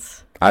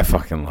nightstands. I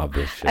fucking love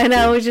this shit. And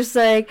I was just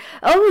like,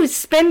 oh,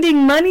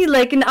 spending money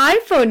like an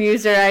iPhone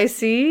user, I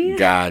see.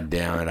 God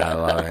damn it, I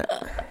love it.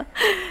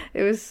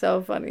 It was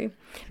so funny.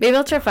 Maybe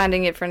I'll try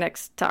finding it for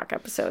next talk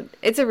episode.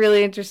 It's a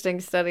really interesting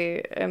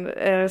study,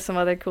 and some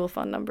other cool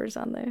fun numbers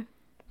on there.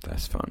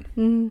 That's fun.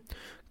 Mm-hmm.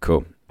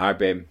 Cool. All right,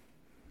 babe.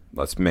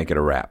 Let's make it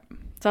a wrap.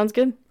 Sounds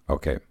good.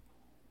 Okay.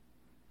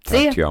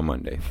 See ya. Talk to you on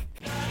Monday.